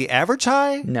 like the average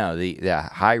high? No, the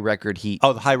high record heat.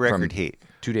 Oh, the high record from heat.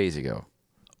 2 days ago.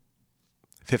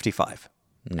 55.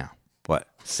 No. What?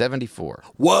 74.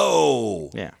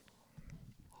 Whoa. Yeah.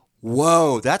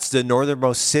 Whoa. That's the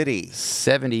northernmost city.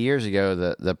 70 years ago,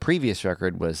 the previous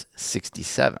record was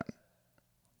 67.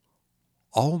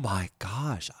 Oh, my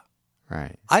gosh.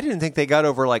 Right. I didn't think they got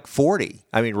over like 40.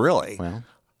 I mean, really? Well,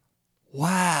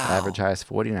 Wow. average high is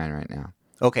 49 right now.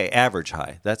 Okay, average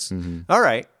high. That's all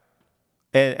right.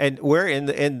 And we're in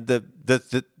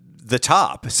the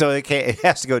top, so it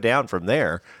has to go down from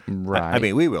there. Right. I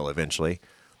mean, we will eventually.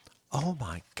 Oh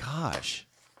my gosh.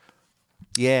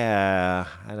 Yeah,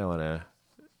 I don't want to.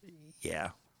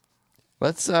 Yeah.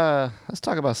 Let's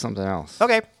talk about something else.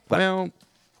 Okay. Well,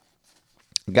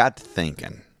 got to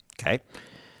thinking. Okay.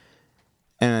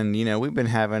 And, we've been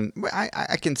having,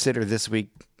 I consider this week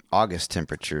August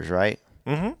temperatures, right?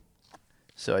 Mm-hmm.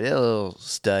 So I did a little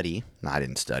study. No, I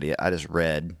didn't study it. I just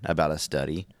read about a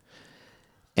study.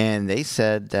 And they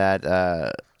said that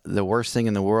the worst thing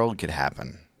in the world could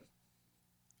happen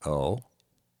Oh.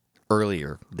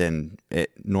 earlier than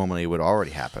it normally would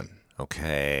already happen.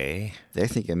 Okay. They're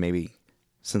thinking maybe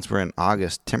since we're in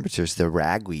August temperatures, the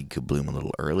ragweed could bloom a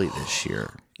little early this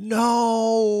year.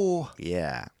 No.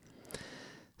 Yeah.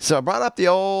 So I brought up the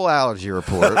old allergy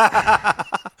report.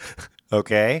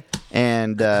 Okay.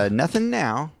 And nothing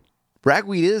now.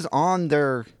 Ragweed is on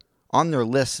their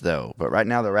list though, but right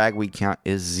now the ragweed count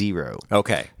is 0.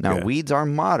 Okay. Now good. weeds are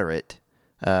moderate.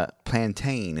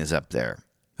 Plantain is up there.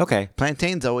 Okay.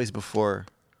 Plantain's always before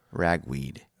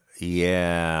ragweed.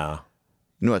 Yeah.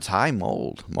 You know, it's high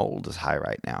mold. Mold is high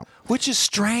right now. Which is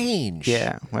strange.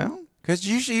 Yeah. Well. Because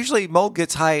usually mold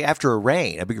gets high after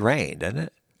a big rain, doesn't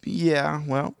it? Yeah.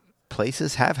 Well,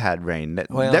 places have had rain.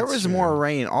 Well, there that's was true. more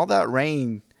rain. All that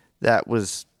rain that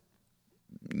was,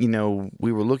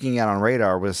 we were looking at on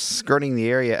radar was skirting the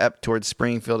area up towards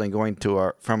Springfield and going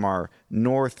from our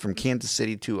north, from Kansas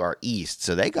City to our east.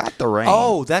 So they got the rain.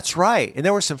 Oh, that's right. And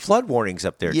there were some flood warnings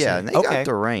up there, yeah, too. and they got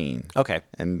the rain. Okay.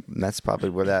 And that's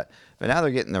probably where that. But now they're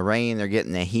getting the rain. They're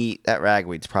getting the heat. That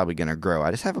ragweed's probably going to grow.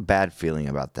 I just have a bad feeling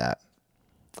about that.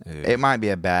 Ew. It might be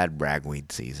a bad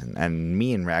ragweed season. And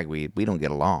me and ragweed, we don't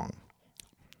get along.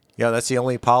 Yeah, that's the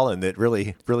only pollen that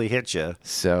really hits you.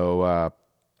 So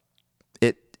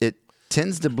it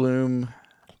tends to bloom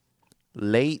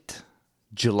late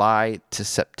July to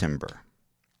September,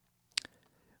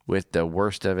 with the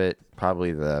worst of it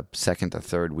probably the second to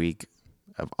third week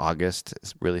of August.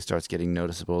 It really starts getting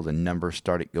noticeable. The numbers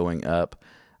started going up.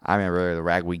 I remember the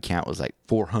ragweed count was like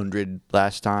 400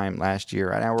 last year.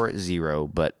 Right now we're at 0,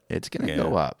 but it's going to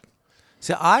go up.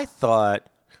 So I thought,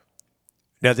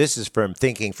 now this is from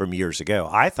thinking from years ago,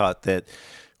 I thought that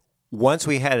once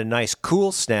we had a nice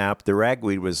cool snap, the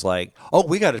ragweed was like, oh,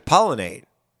 we got to pollinate.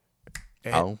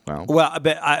 Oh, well. Well,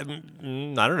 but I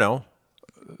don't know.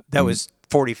 That was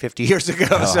 40, 50 years ago.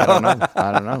 Oh, so.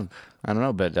 I don't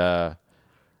know, but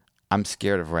I'm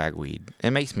scared of ragweed.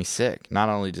 It makes me sick. Not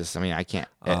only just, I can't,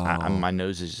 my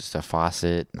nose is just a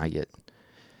faucet, and I get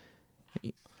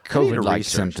COVID-like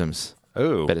symptoms.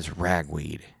 Oh. But it's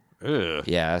ragweed. Ugh.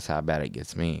 Yeah, that's how bad it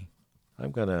gets me.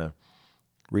 I'm going to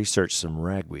research some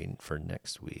ragweed for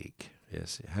next week.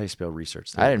 Yes. How do you spell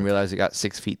research? I didn't realize it got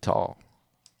 6 feet tall.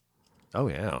 Oh,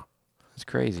 yeah. It's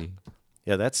crazy.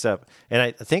 Yeah, that stuff. And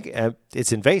I think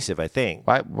it's invasive, I think.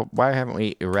 Why haven't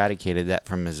we eradicated that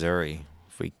from Missouri?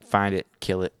 If we find it,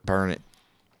 kill it, burn it.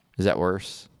 Is that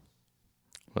worse?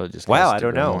 Well, it just I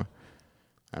don't know. More.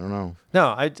 I don't know.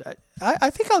 No, I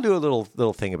think I'll do a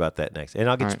little thing about that next, and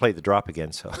I'll get to play the drop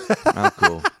again. So, Oh,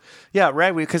 cool. yeah,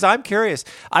 ragweed. Because I'm curious.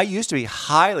 I used to be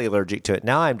highly allergic to it.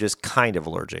 Now I'm just kind of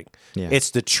allergic. Yeah.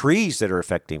 It's the trees that are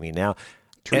affecting me now.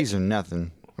 Trees are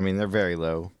nothing. I mean, they're very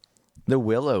low. The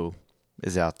willow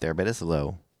is out there, but it's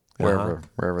low.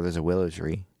 Wherever there's a willow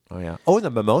tree. Oh, yeah. Oh, and the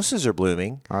mimosas are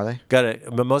blooming. Are they? Got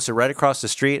a mimosa right across the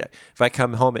street. If I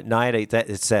come home at night,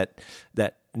 it's that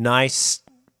nice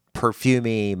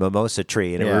perfumey mimosa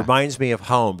tree. And it reminds me of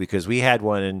home because we had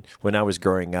one when I was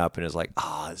growing up, and it was like,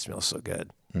 it smells so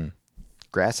good.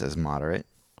 Grass is moderate.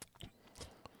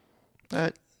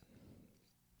 But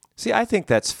see, I think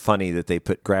that's funny that they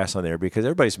put grass on there because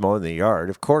everybody's mowing the yard.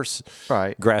 Of course,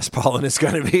 grass pollen is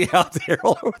going to be out there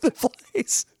all over the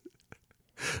place.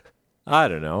 I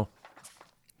don't know.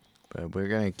 But we're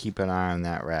going to keep an eye on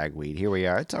that ragweed. Here we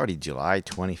are. It's already July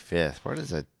 25th. Where does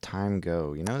the time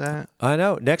go? You know that? I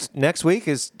know. Next week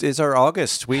is our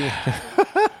August. Isn't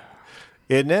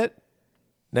it?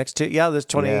 This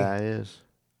 20. Yeah, it is.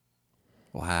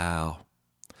 Wow.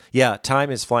 Yeah,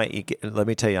 time is flying. Let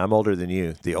me tell you, I'm older than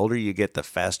you. The older you get, the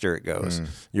faster it goes.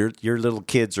 Your little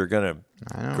kids are going to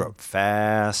grow up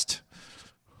fast.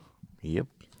 Yep.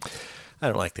 I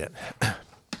don't like that.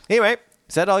 Anyway,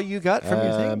 is that all you got from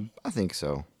your thing? I think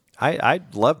so. I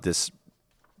love this.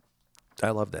 I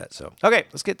love that. So, okay,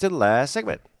 let's get to the last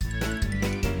segment.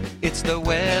 It's the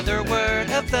weather word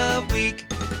of the week.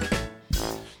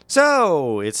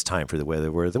 So, it's time for the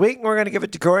weather word of the week. We're going to give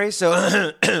it to Corey. So,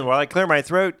 while I clear my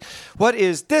throat, what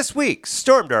is this week's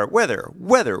Stormdar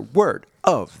weather word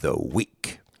of the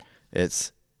week?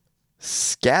 It's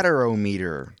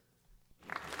scatterometer.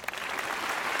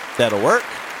 That'll work.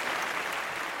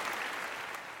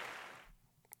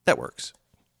 That works.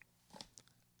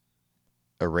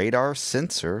 A radar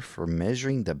sensor for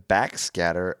measuring the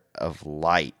backscatter of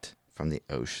light from the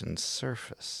ocean's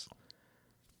surface.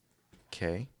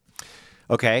 Okay.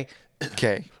 Reconnaissance,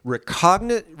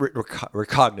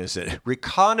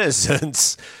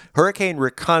 hurricane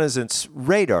reconnaissance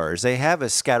radars. They have a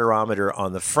scatterometer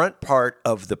on the front part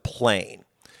of the plane,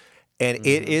 and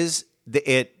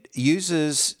it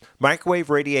uses microwave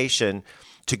radiation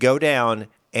to go down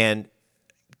and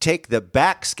take the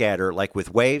backscatter, like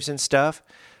with waves and stuff,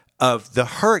 of the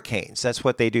hurricanes. That's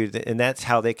what they do, and that's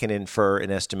how they can infer and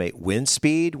estimate wind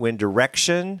speed, wind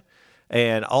direction,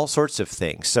 and all sorts of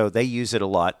things. So they use it a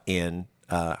lot in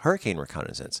hurricane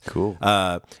reconnaissance. Cool.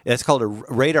 It's called a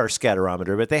radar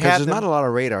scatterometer, but there's not a lot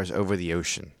of radars over the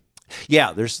ocean.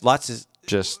 Yeah, there's lots of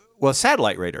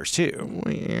satellite radars too.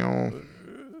 Well,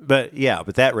 but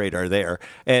that radar there,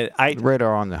 and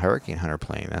radar on the Hurricane Hunter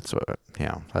plane. That's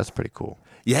that's pretty cool.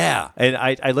 Yeah, and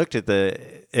I looked at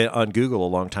on Google a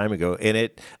long time ago, and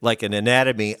it like an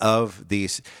anatomy of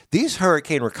these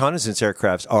hurricane reconnaissance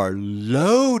aircrafts are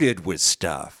loaded with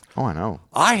stuff. Oh, I know.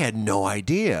 I had no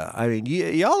idea. I mean,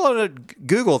 y'all ought to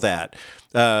Google that.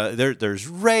 There's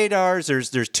radars.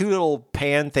 There's two little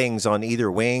pan things on either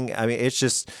wing. I mean, it's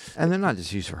just, and they're not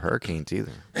just used for hurricanes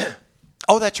either.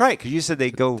 Oh, that's right. Because you said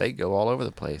they go all over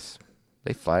the place.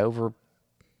 They fly over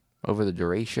the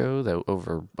derecho,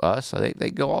 over us. So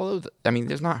they go all over. I mean,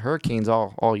 there's not hurricanes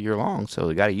all year long, so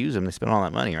they got to use them. They spend all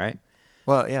that money, right?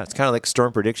 Well, yeah, it's kind of like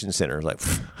Storm Prediction Center. Like,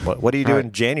 what do you do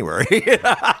in January?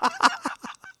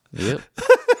 Yep.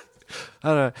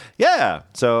 Yeah.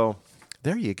 So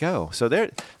there you go. So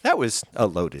that was a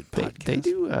loaded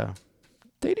podcast.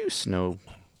 They do snow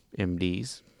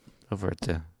MDs over at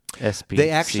the SPC. They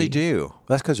actually do.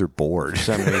 That's because they're bored for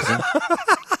some reason.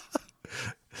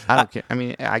 I don't care. I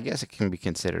mean, I guess it can be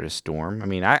considered a storm. I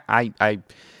mean, I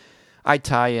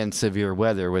tie in severe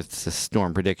weather with the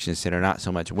Storm Prediction Center, not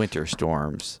so much winter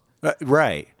storms.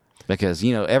 Right. Because,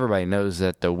 everybody knows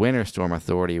that the Winter Storm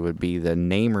Authority would be the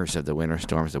namers of the winter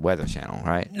storms, the Weather Channel,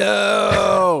 right?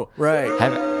 No. Right.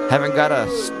 Haven't got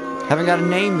a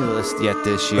name list yet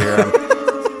this year.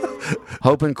 I'm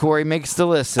hoping Corey makes the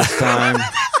list this time.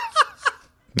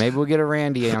 Maybe we'll get a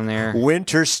Randy on there.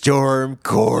 Winter Storm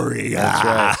Corey. That's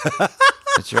right.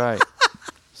 That's right.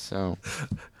 So.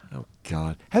 Oh,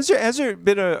 God. Has there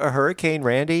been a Hurricane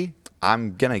Randy?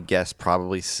 I'm going to guess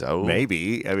probably so.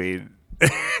 Maybe. I mean.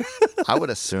 I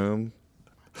would assume.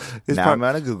 I'm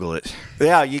going to Google it.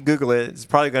 Yeah, you Google it. It's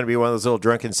probably going to be one of those little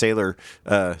drunken sailor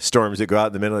storms that go out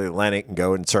in the middle of the Atlantic and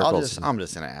go in circles. I'm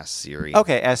just going to ask Siri.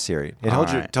 Okay, ask Siri. And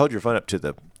hold your phone up to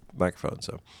the microphone.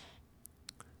 So,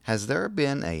 has there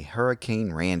been a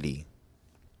Hurricane Randy?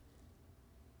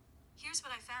 Here's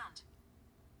what I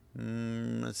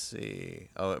found. Let's see.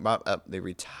 Oh, they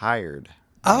retired.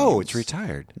 Oh, it's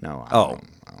retired. No.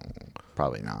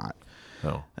 Probably not.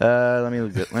 Oh. Let me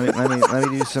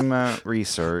do some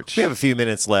research. We have a few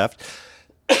minutes left.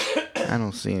 I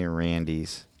don't see any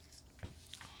Randys.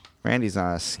 Randy's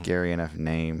not a scary enough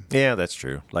name. Yeah, that's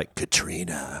true. Like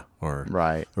Katrina or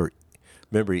right. Or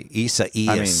remember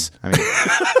Isaias. I mean,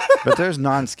 but there's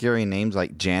non-scary names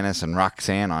like Janice and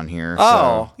Roxanne on here.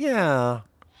 Oh, yeah.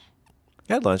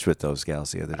 I had lunch with those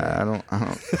gals the other day. I don't.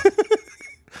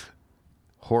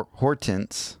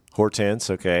 Hortense. Hortense,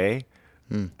 okay.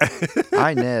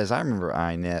 Inez. I remember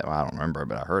Inez. Well, I don't remember,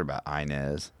 but I heard about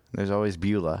Inez. There's always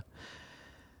Beulah.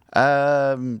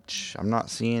 I'm not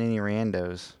seeing any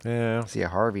randos. Yeah. I see a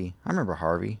Harvey. I remember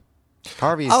Harvey.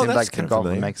 Harvey Oh, seemed that's like the kinda Gulf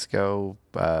of familiar. Mexico,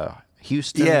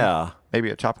 Houston. Yeah. Maybe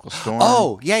a tropical storm.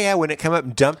 Oh, yeah. When it came up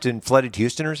and dumped and flooded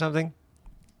Houston or something.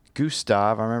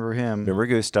 Gustav. I remember him. Remember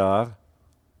Gustav?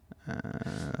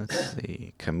 Let's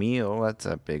see. Camille. That's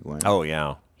a big one. Oh,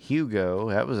 yeah. Hugo.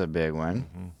 That was a big one.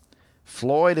 Mm-hmm.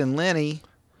 Floyd and Lenny.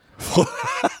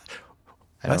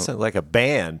 That's like a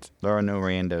band. There are no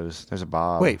randos. There's a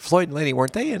Bob. Wait, Floyd and Lenny,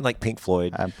 weren't they in like Pink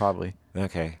Floyd? Probably.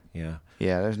 Okay, yeah.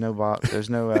 Yeah, there's no Bob. There's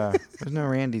no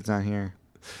Randys on here.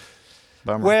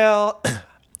 Bummer. Well,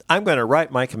 I'm going to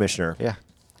write my commissioner. Yeah.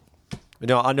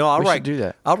 I'll We write. should do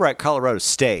that. I'll write Colorado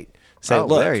State. Say, Oh,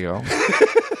 look, there you go.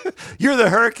 you're the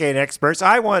hurricane experts.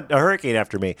 I want a hurricane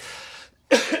after me.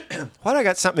 Why do I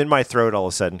got something in my throat all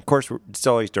of a sudden? Of course, it's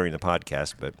always during the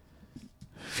podcast, but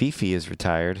Fifi is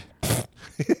retired.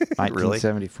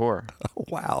 1974. oh,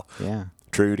 wow. Yeah.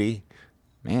 Trudy.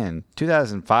 Man,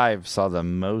 2005 saw the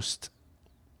most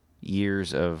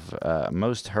years of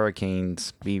most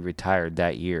hurricanes be retired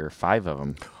that year. 5 of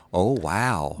them. Oh,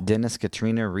 wow. Dennis,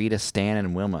 Katrina, Rita, Stan,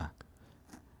 and Wilma.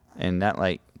 And that's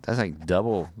like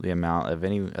double the amount of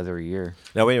any other year.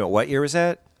 Now, wait a minute. What year was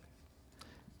that?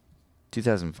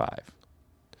 2005.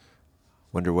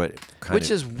 Wonder what kind Which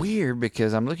of... is weird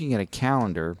because I'm looking at a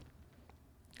calendar,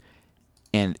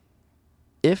 and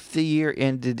if the year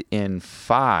ended in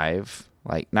 5,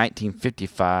 like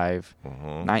 1955,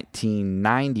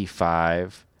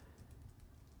 1995,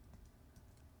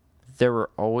 there were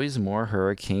always more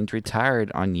hurricanes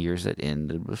retired on years that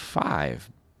ended with 5.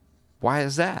 Why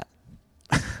is that?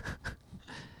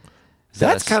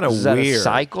 That's kind of Is that a weird.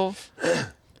 cycle?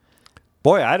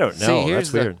 Boy, I don't know. See,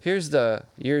 here's That's weird. here's the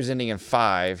years ending in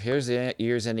 5. Here's the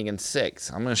years ending in 6.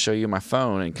 I'm going to show you my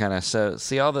phone and kind of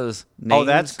see all those names. Oh,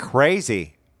 that's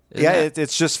crazy. Isn't Yeah, that-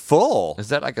 it's just full. Is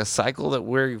that like a cycle that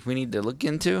we need to look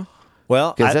into?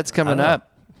 Well, Because I- that's coming I don't know.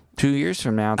 up 2 years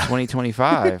from now,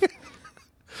 2025.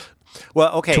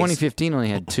 Well, okay. 2015 only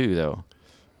had 2 though.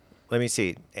 Let me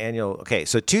see. Annual. Okay,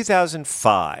 so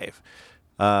 2005.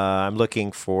 I'm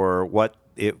looking for what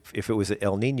if it was an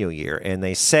El Nino year, and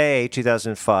they say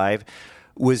 2005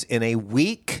 was in a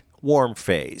weak warm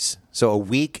phase. So a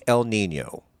weak El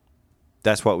Nino.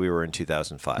 That's what we were in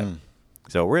 2005.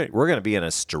 So we're going to be in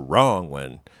a strong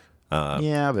one.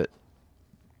 Yeah, but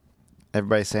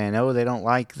everybody's saying, "Oh, they don't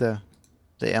like the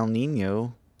El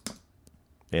Nino."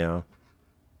 Yeah.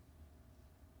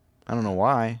 I don't know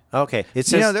why. Okay. It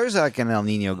says, There's like an El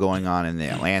Nino going on in the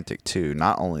Atlantic too,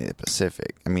 not only the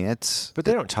Pacific. I mean, but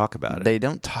they don't talk about it. They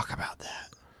don't talk about that.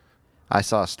 I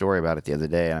saw a story about it the other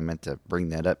day, and I meant to bring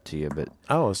that up to you, but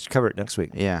Oh, let's cover it next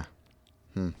week. yeah.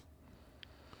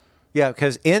 Yeah,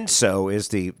 because ENSO is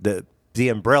the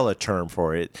umbrella term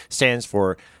for it. It stands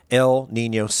for El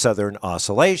Nino Southern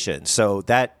Oscillation. So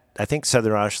that, I think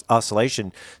Southern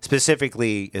Oscillation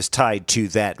specifically is tied to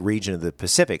that region of the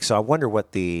Pacific. So I wonder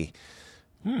what the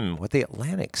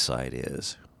Atlantic side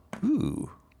is.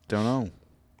 Ooh. Don't know.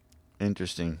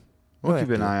 Interesting. We'll keep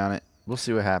an eye on it. We'll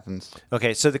see what happens.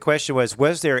 Okay, so the question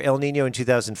was there El Nino in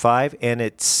 2005? And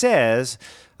it says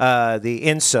the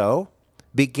ENSO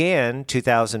began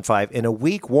 2005 in a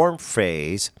weak warm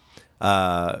phase,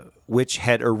 which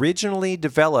had originally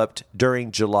developed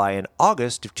during July and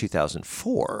August of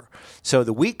 2004. So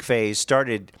the weak phase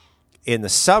started in the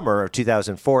summer of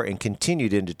 2004 and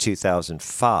continued into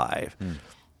 2005.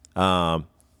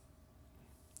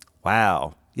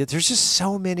 Wow. Yeah, there's just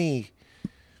so many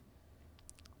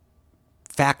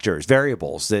factors,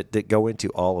 variables that go into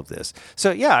all of this.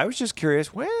 So, yeah, I was just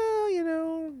curious. Well,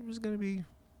 it was going to be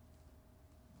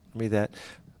that.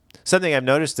 Something I've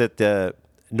noticed that the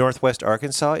Northwest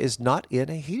Arkansas is not in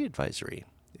a heat advisory.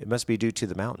 It must be due to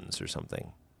the mountains or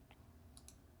something.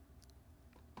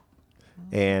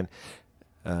 And,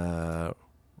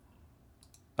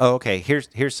 okay,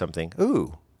 here's something.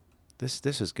 Ooh, this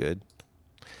is good.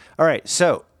 All right,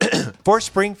 so for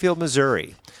Springfield,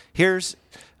 Missouri, here's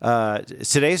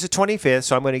today's the 25th,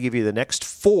 so I'm going to give you the next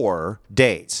 4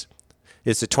 dates.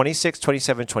 It's the 26th,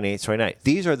 27th, 28th, 29th.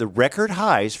 These are the record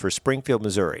highs for Springfield,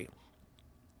 Missouri.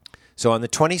 So on the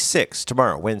 26th,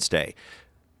 tomorrow, Wednesday,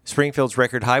 Springfield's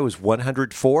record high was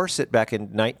 104, sit back in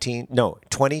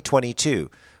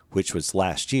 2022, which was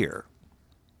last year.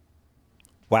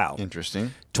 Wow.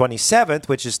 Interesting. 27th,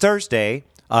 which is Thursday,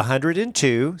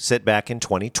 102, set back in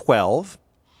 2012.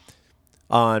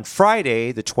 On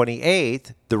Friday, the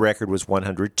 28th, the record was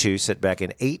 102, set back in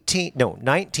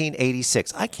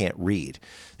 1986. I can't read.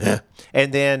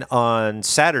 And then on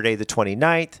Saturday, the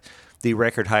 29th, the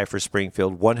record high for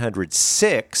Springfield,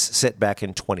 106, set back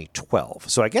in 2012.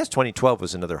 So I guess 2012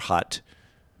 was another hot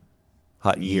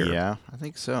year. Yeah, I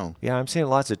think so. Yeah, I'm seeing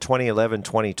lots of 2011,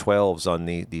 2012s on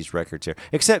these records here.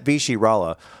 Except Vichy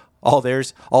Rala. All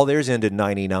theirs ended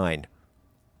 99.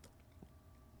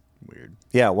 Weird.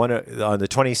 Yeah, on the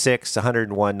 26th,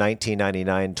 101,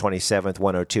 1999, 27th,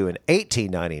 102, and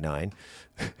 1899.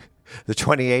 The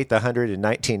 28th, 100 in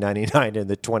 1999, and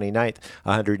the 29th,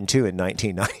 102 in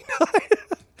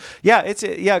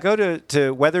 1999. Go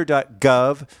to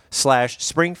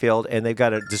weather.gov/Springfield, and they've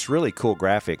got this really cool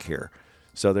graphic here.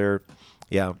 So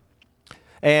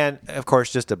and of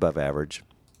course, just above average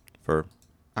for.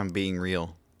 I'm being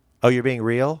real. Oh, you're being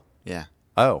real? Yeah.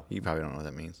 Oh. You probably don't know what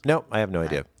that means. No, I have no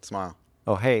idea. Right. Smile.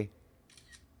 Oh, hey.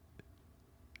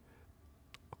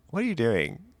 What are you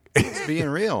doing? It's being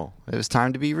real. It was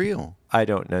time to be real. I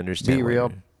don't understand. Be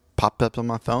real popped up on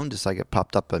my phone just like it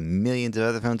popped up on millions of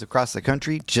other phones across the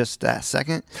country just that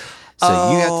second.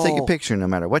 So you have to take a picture no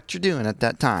matter what you're doing at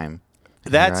that time.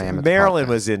 Marilyn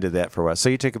was into that for a while. So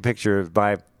you took a picture of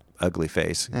my ugly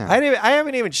face. Yeah. I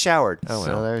haven't even showered. Oh,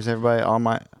 So well. there's everybody.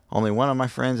 Only one of my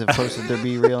friends have posted their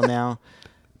Be Real now,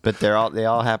 but they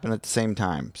all happen at the same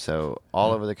time. So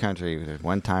all over the country, there's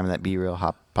one time that Be Real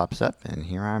pops up, and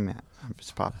here I'm at. I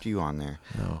just popped you on there.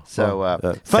 Oh, So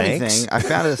funny thanks. thing, I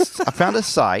found a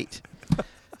site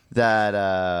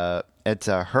that it's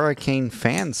a hurricane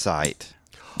fan site.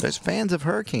 There's fans of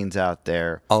hurricanes out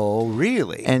there. Oh,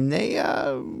 really? And they,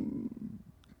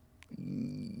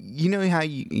 you know how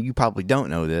you probably don't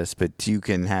know this, but you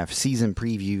can have season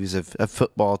previews of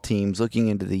football teams looking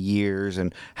into the years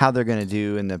and how they're going to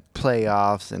do in the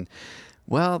playoffs. And,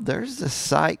 well, there's a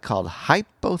site called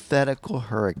Hypothetical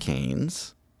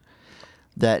Hurricanes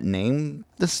that name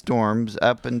the storms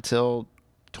up until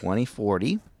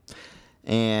 2040.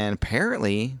 And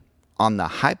apparently on the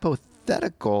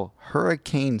Hypothetical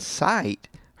Hurricane site,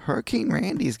 Hurricane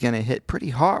Randy is going to hit pretty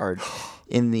hard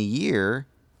in the year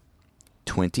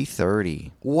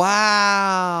 2030.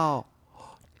 Wow.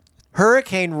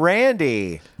 Hurricane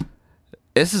Randy.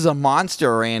 This is a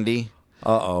monster, Randy.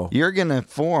 Uh-oh. You're going to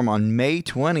form on May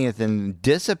 20th and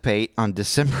dissipate on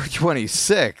December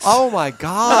 26th. Oh, my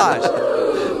gosh.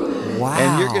 Wow.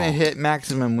 And you're going to hit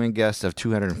maximum wind gusts of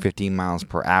 215 miles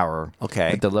per hour.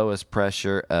 Okay. With the lowest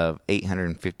pressure of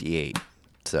 858.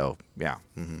 So, yeah.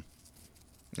 Mm-hmm.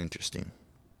 Interesting.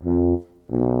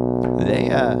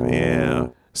 Yeah.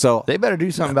 So, They better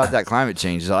do something about that climate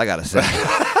change, is all I got to say.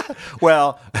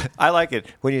 well, I like it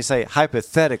when you say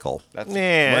hypothetical. That's what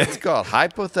it's called.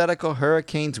 Hypothetical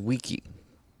Hurricanes Wiki.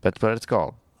 That's what it's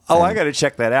called. Oh, I got to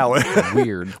check that out.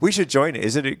 Weird. We should join it.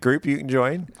 Is it a group you can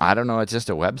join? I don't know. It's just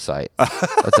a website.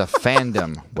 It's a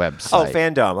fandom website. Oh,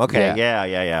 fandom. Okay. Yeah.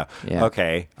 Yeah. Yeah.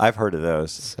 Okay. I've heard of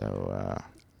those. So,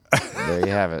 there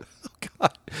you have it.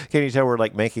 God. Can you tell we're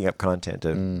like making up content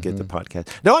to get the podcast?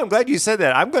 No, I'm glad you said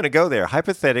that. I'm going to go there.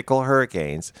 Hypothetical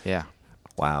hurricanes. Yeah.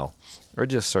 Wow. Or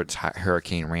just search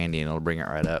Hurricane Randy and it'll bring it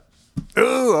right up.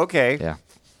 Ooh, okay. Yeah.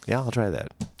 Yeah, I'll try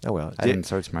that. Oh, well. I didn't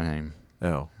search my name.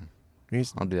 Oh.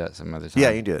 I'll do that some other time. Yeah,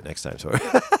 you can do it next time. Sorry.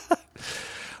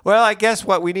 Well, I guess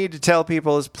what we need to tell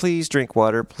people is please drink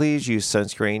water. Please use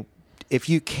sunscreen. If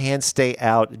you can, stay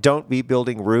out. Don't be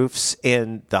building roofs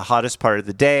in the hottest part of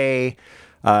the day.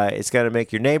 It's going to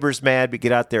make your neighbors mad, but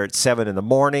get out there at 7 in the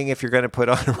morning if you're going to put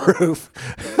on a roof.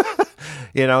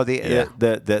 You know,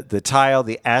 the tile,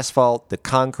 the asphalt, the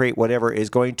concrete, whatever, is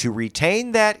going to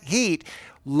retain that heat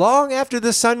long after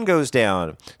the sun goes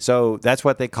down. So that's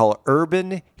what they call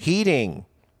urban heating.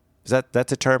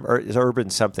 That's a term? Or is urban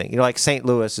something? You know, like St.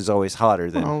 Louis is always hotter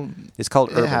than it's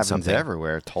called urban It happens something.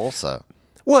 everywhere. Tulsa.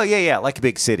 Well, yeah, like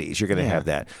big cities, you're going to have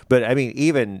that. But I mean,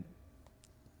 even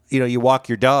you walk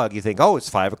your dog, you think, oh, it's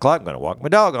 5 o'clock. I'm going to walk my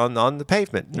dog on the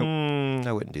pavement. Nope.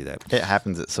 I wouldn't do that. It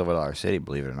happens at Silver Dollar City,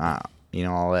 believe it or not. You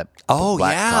know, all that. Oh,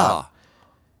 black yeah. top.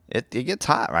 It gets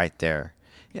hot right there.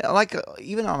 Yeah, like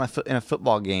even on in a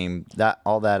football game, it's not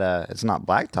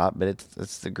blacktop, but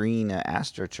it's the green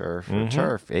AstroTurf or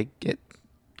turf.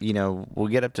 We'll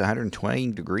get up to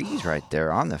 120 degrees right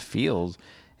there on the field.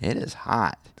 It is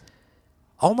hot.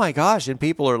 Oh my gosh! And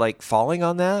people are like falling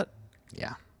on that.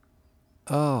 Yeah.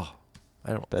 Oh,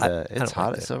 I don't. But I it's don't hot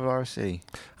like at that. Silver Dollar City.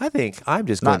 I think I'm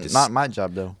just going Not my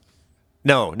job though.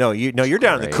 No, you're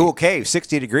down in the Great. cool cave,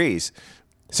 60 degrees.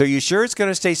 So you sure it's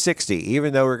going to stay 60,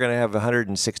 even though we're going to have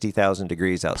 160,000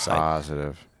 degrees outside?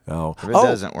 Positive. Oh. If it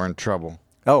doesn't, we're in trouble.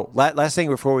 Oh, last thing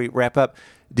before we wrap up.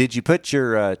 Did you put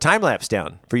your time lapse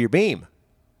down for your beam?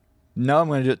 No, I'm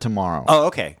going to do it tomorrow. Oh,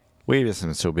 okay. We've just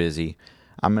been so busy.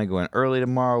 I'm going to go in early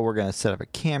tomorrow. We're going to set up a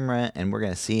camera, and we're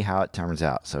going to see how it turns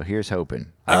out. So here's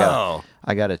hoping. I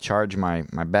got to charge my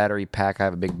battery pack. I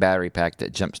have a big battery pack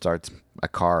that jump starts a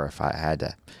car if I had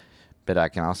to. But I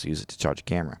can also use it to charge a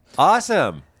camera.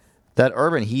 Awesome. That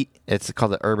urban heat, it's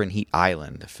called the urban heat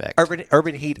island effect.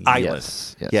 Urban heat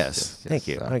island. Yes. Thank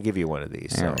you. So, I'll give you one of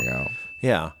these. There we go.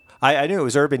 Yeah. I knew it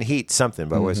was urban heat something,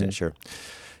 but I wasn't sure.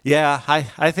 Yeah,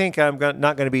 I think I'm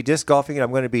not going to be disc golfing.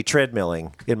 I'm going to be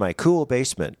treadmilling in my cool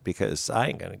basement because I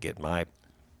ain't going to get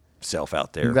myself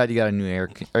out there. I'm glad you got a new air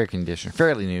conditioner.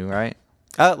 Fairly new, right?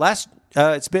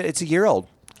 It's a year old.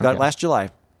 Got it Okay. last July.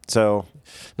 So,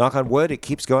 knock on wood, it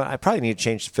keeps going. I probably need to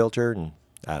change the filter, and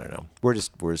I don't know. We're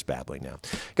just babbling now.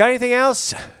 Got anything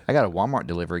else? I got a Walmart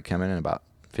delivery coming in about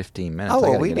 15 minutes. Oh, I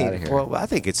well, gotta we get out of need. here. Well, I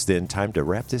think it's then time to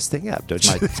wrap this thing up, don't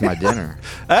you? It's my dinner.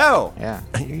 Oh, Yeah.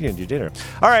 You're gonna do dinner.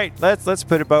 All right, let's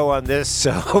put a bow on this.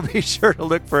 So be sure to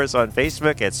look for us on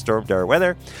Facebook at Stormdar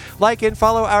Weather. Like and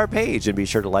follow our page, and be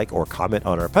sure to like or comment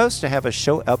on our post to have us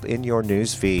show up in your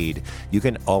news feed. You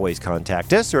can always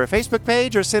contact us through our Facebook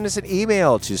page or send us an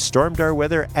email to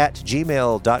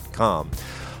stormdarweather@gmail.com.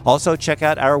 Also, check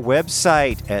out our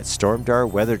website at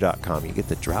stormdarweather.com. You get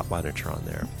the drought monitor on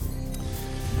there.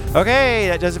 Okay,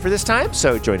 that does it for this time.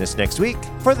 So join us next week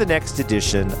for the next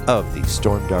edition of the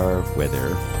Stormdar Weather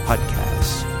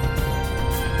Podcast.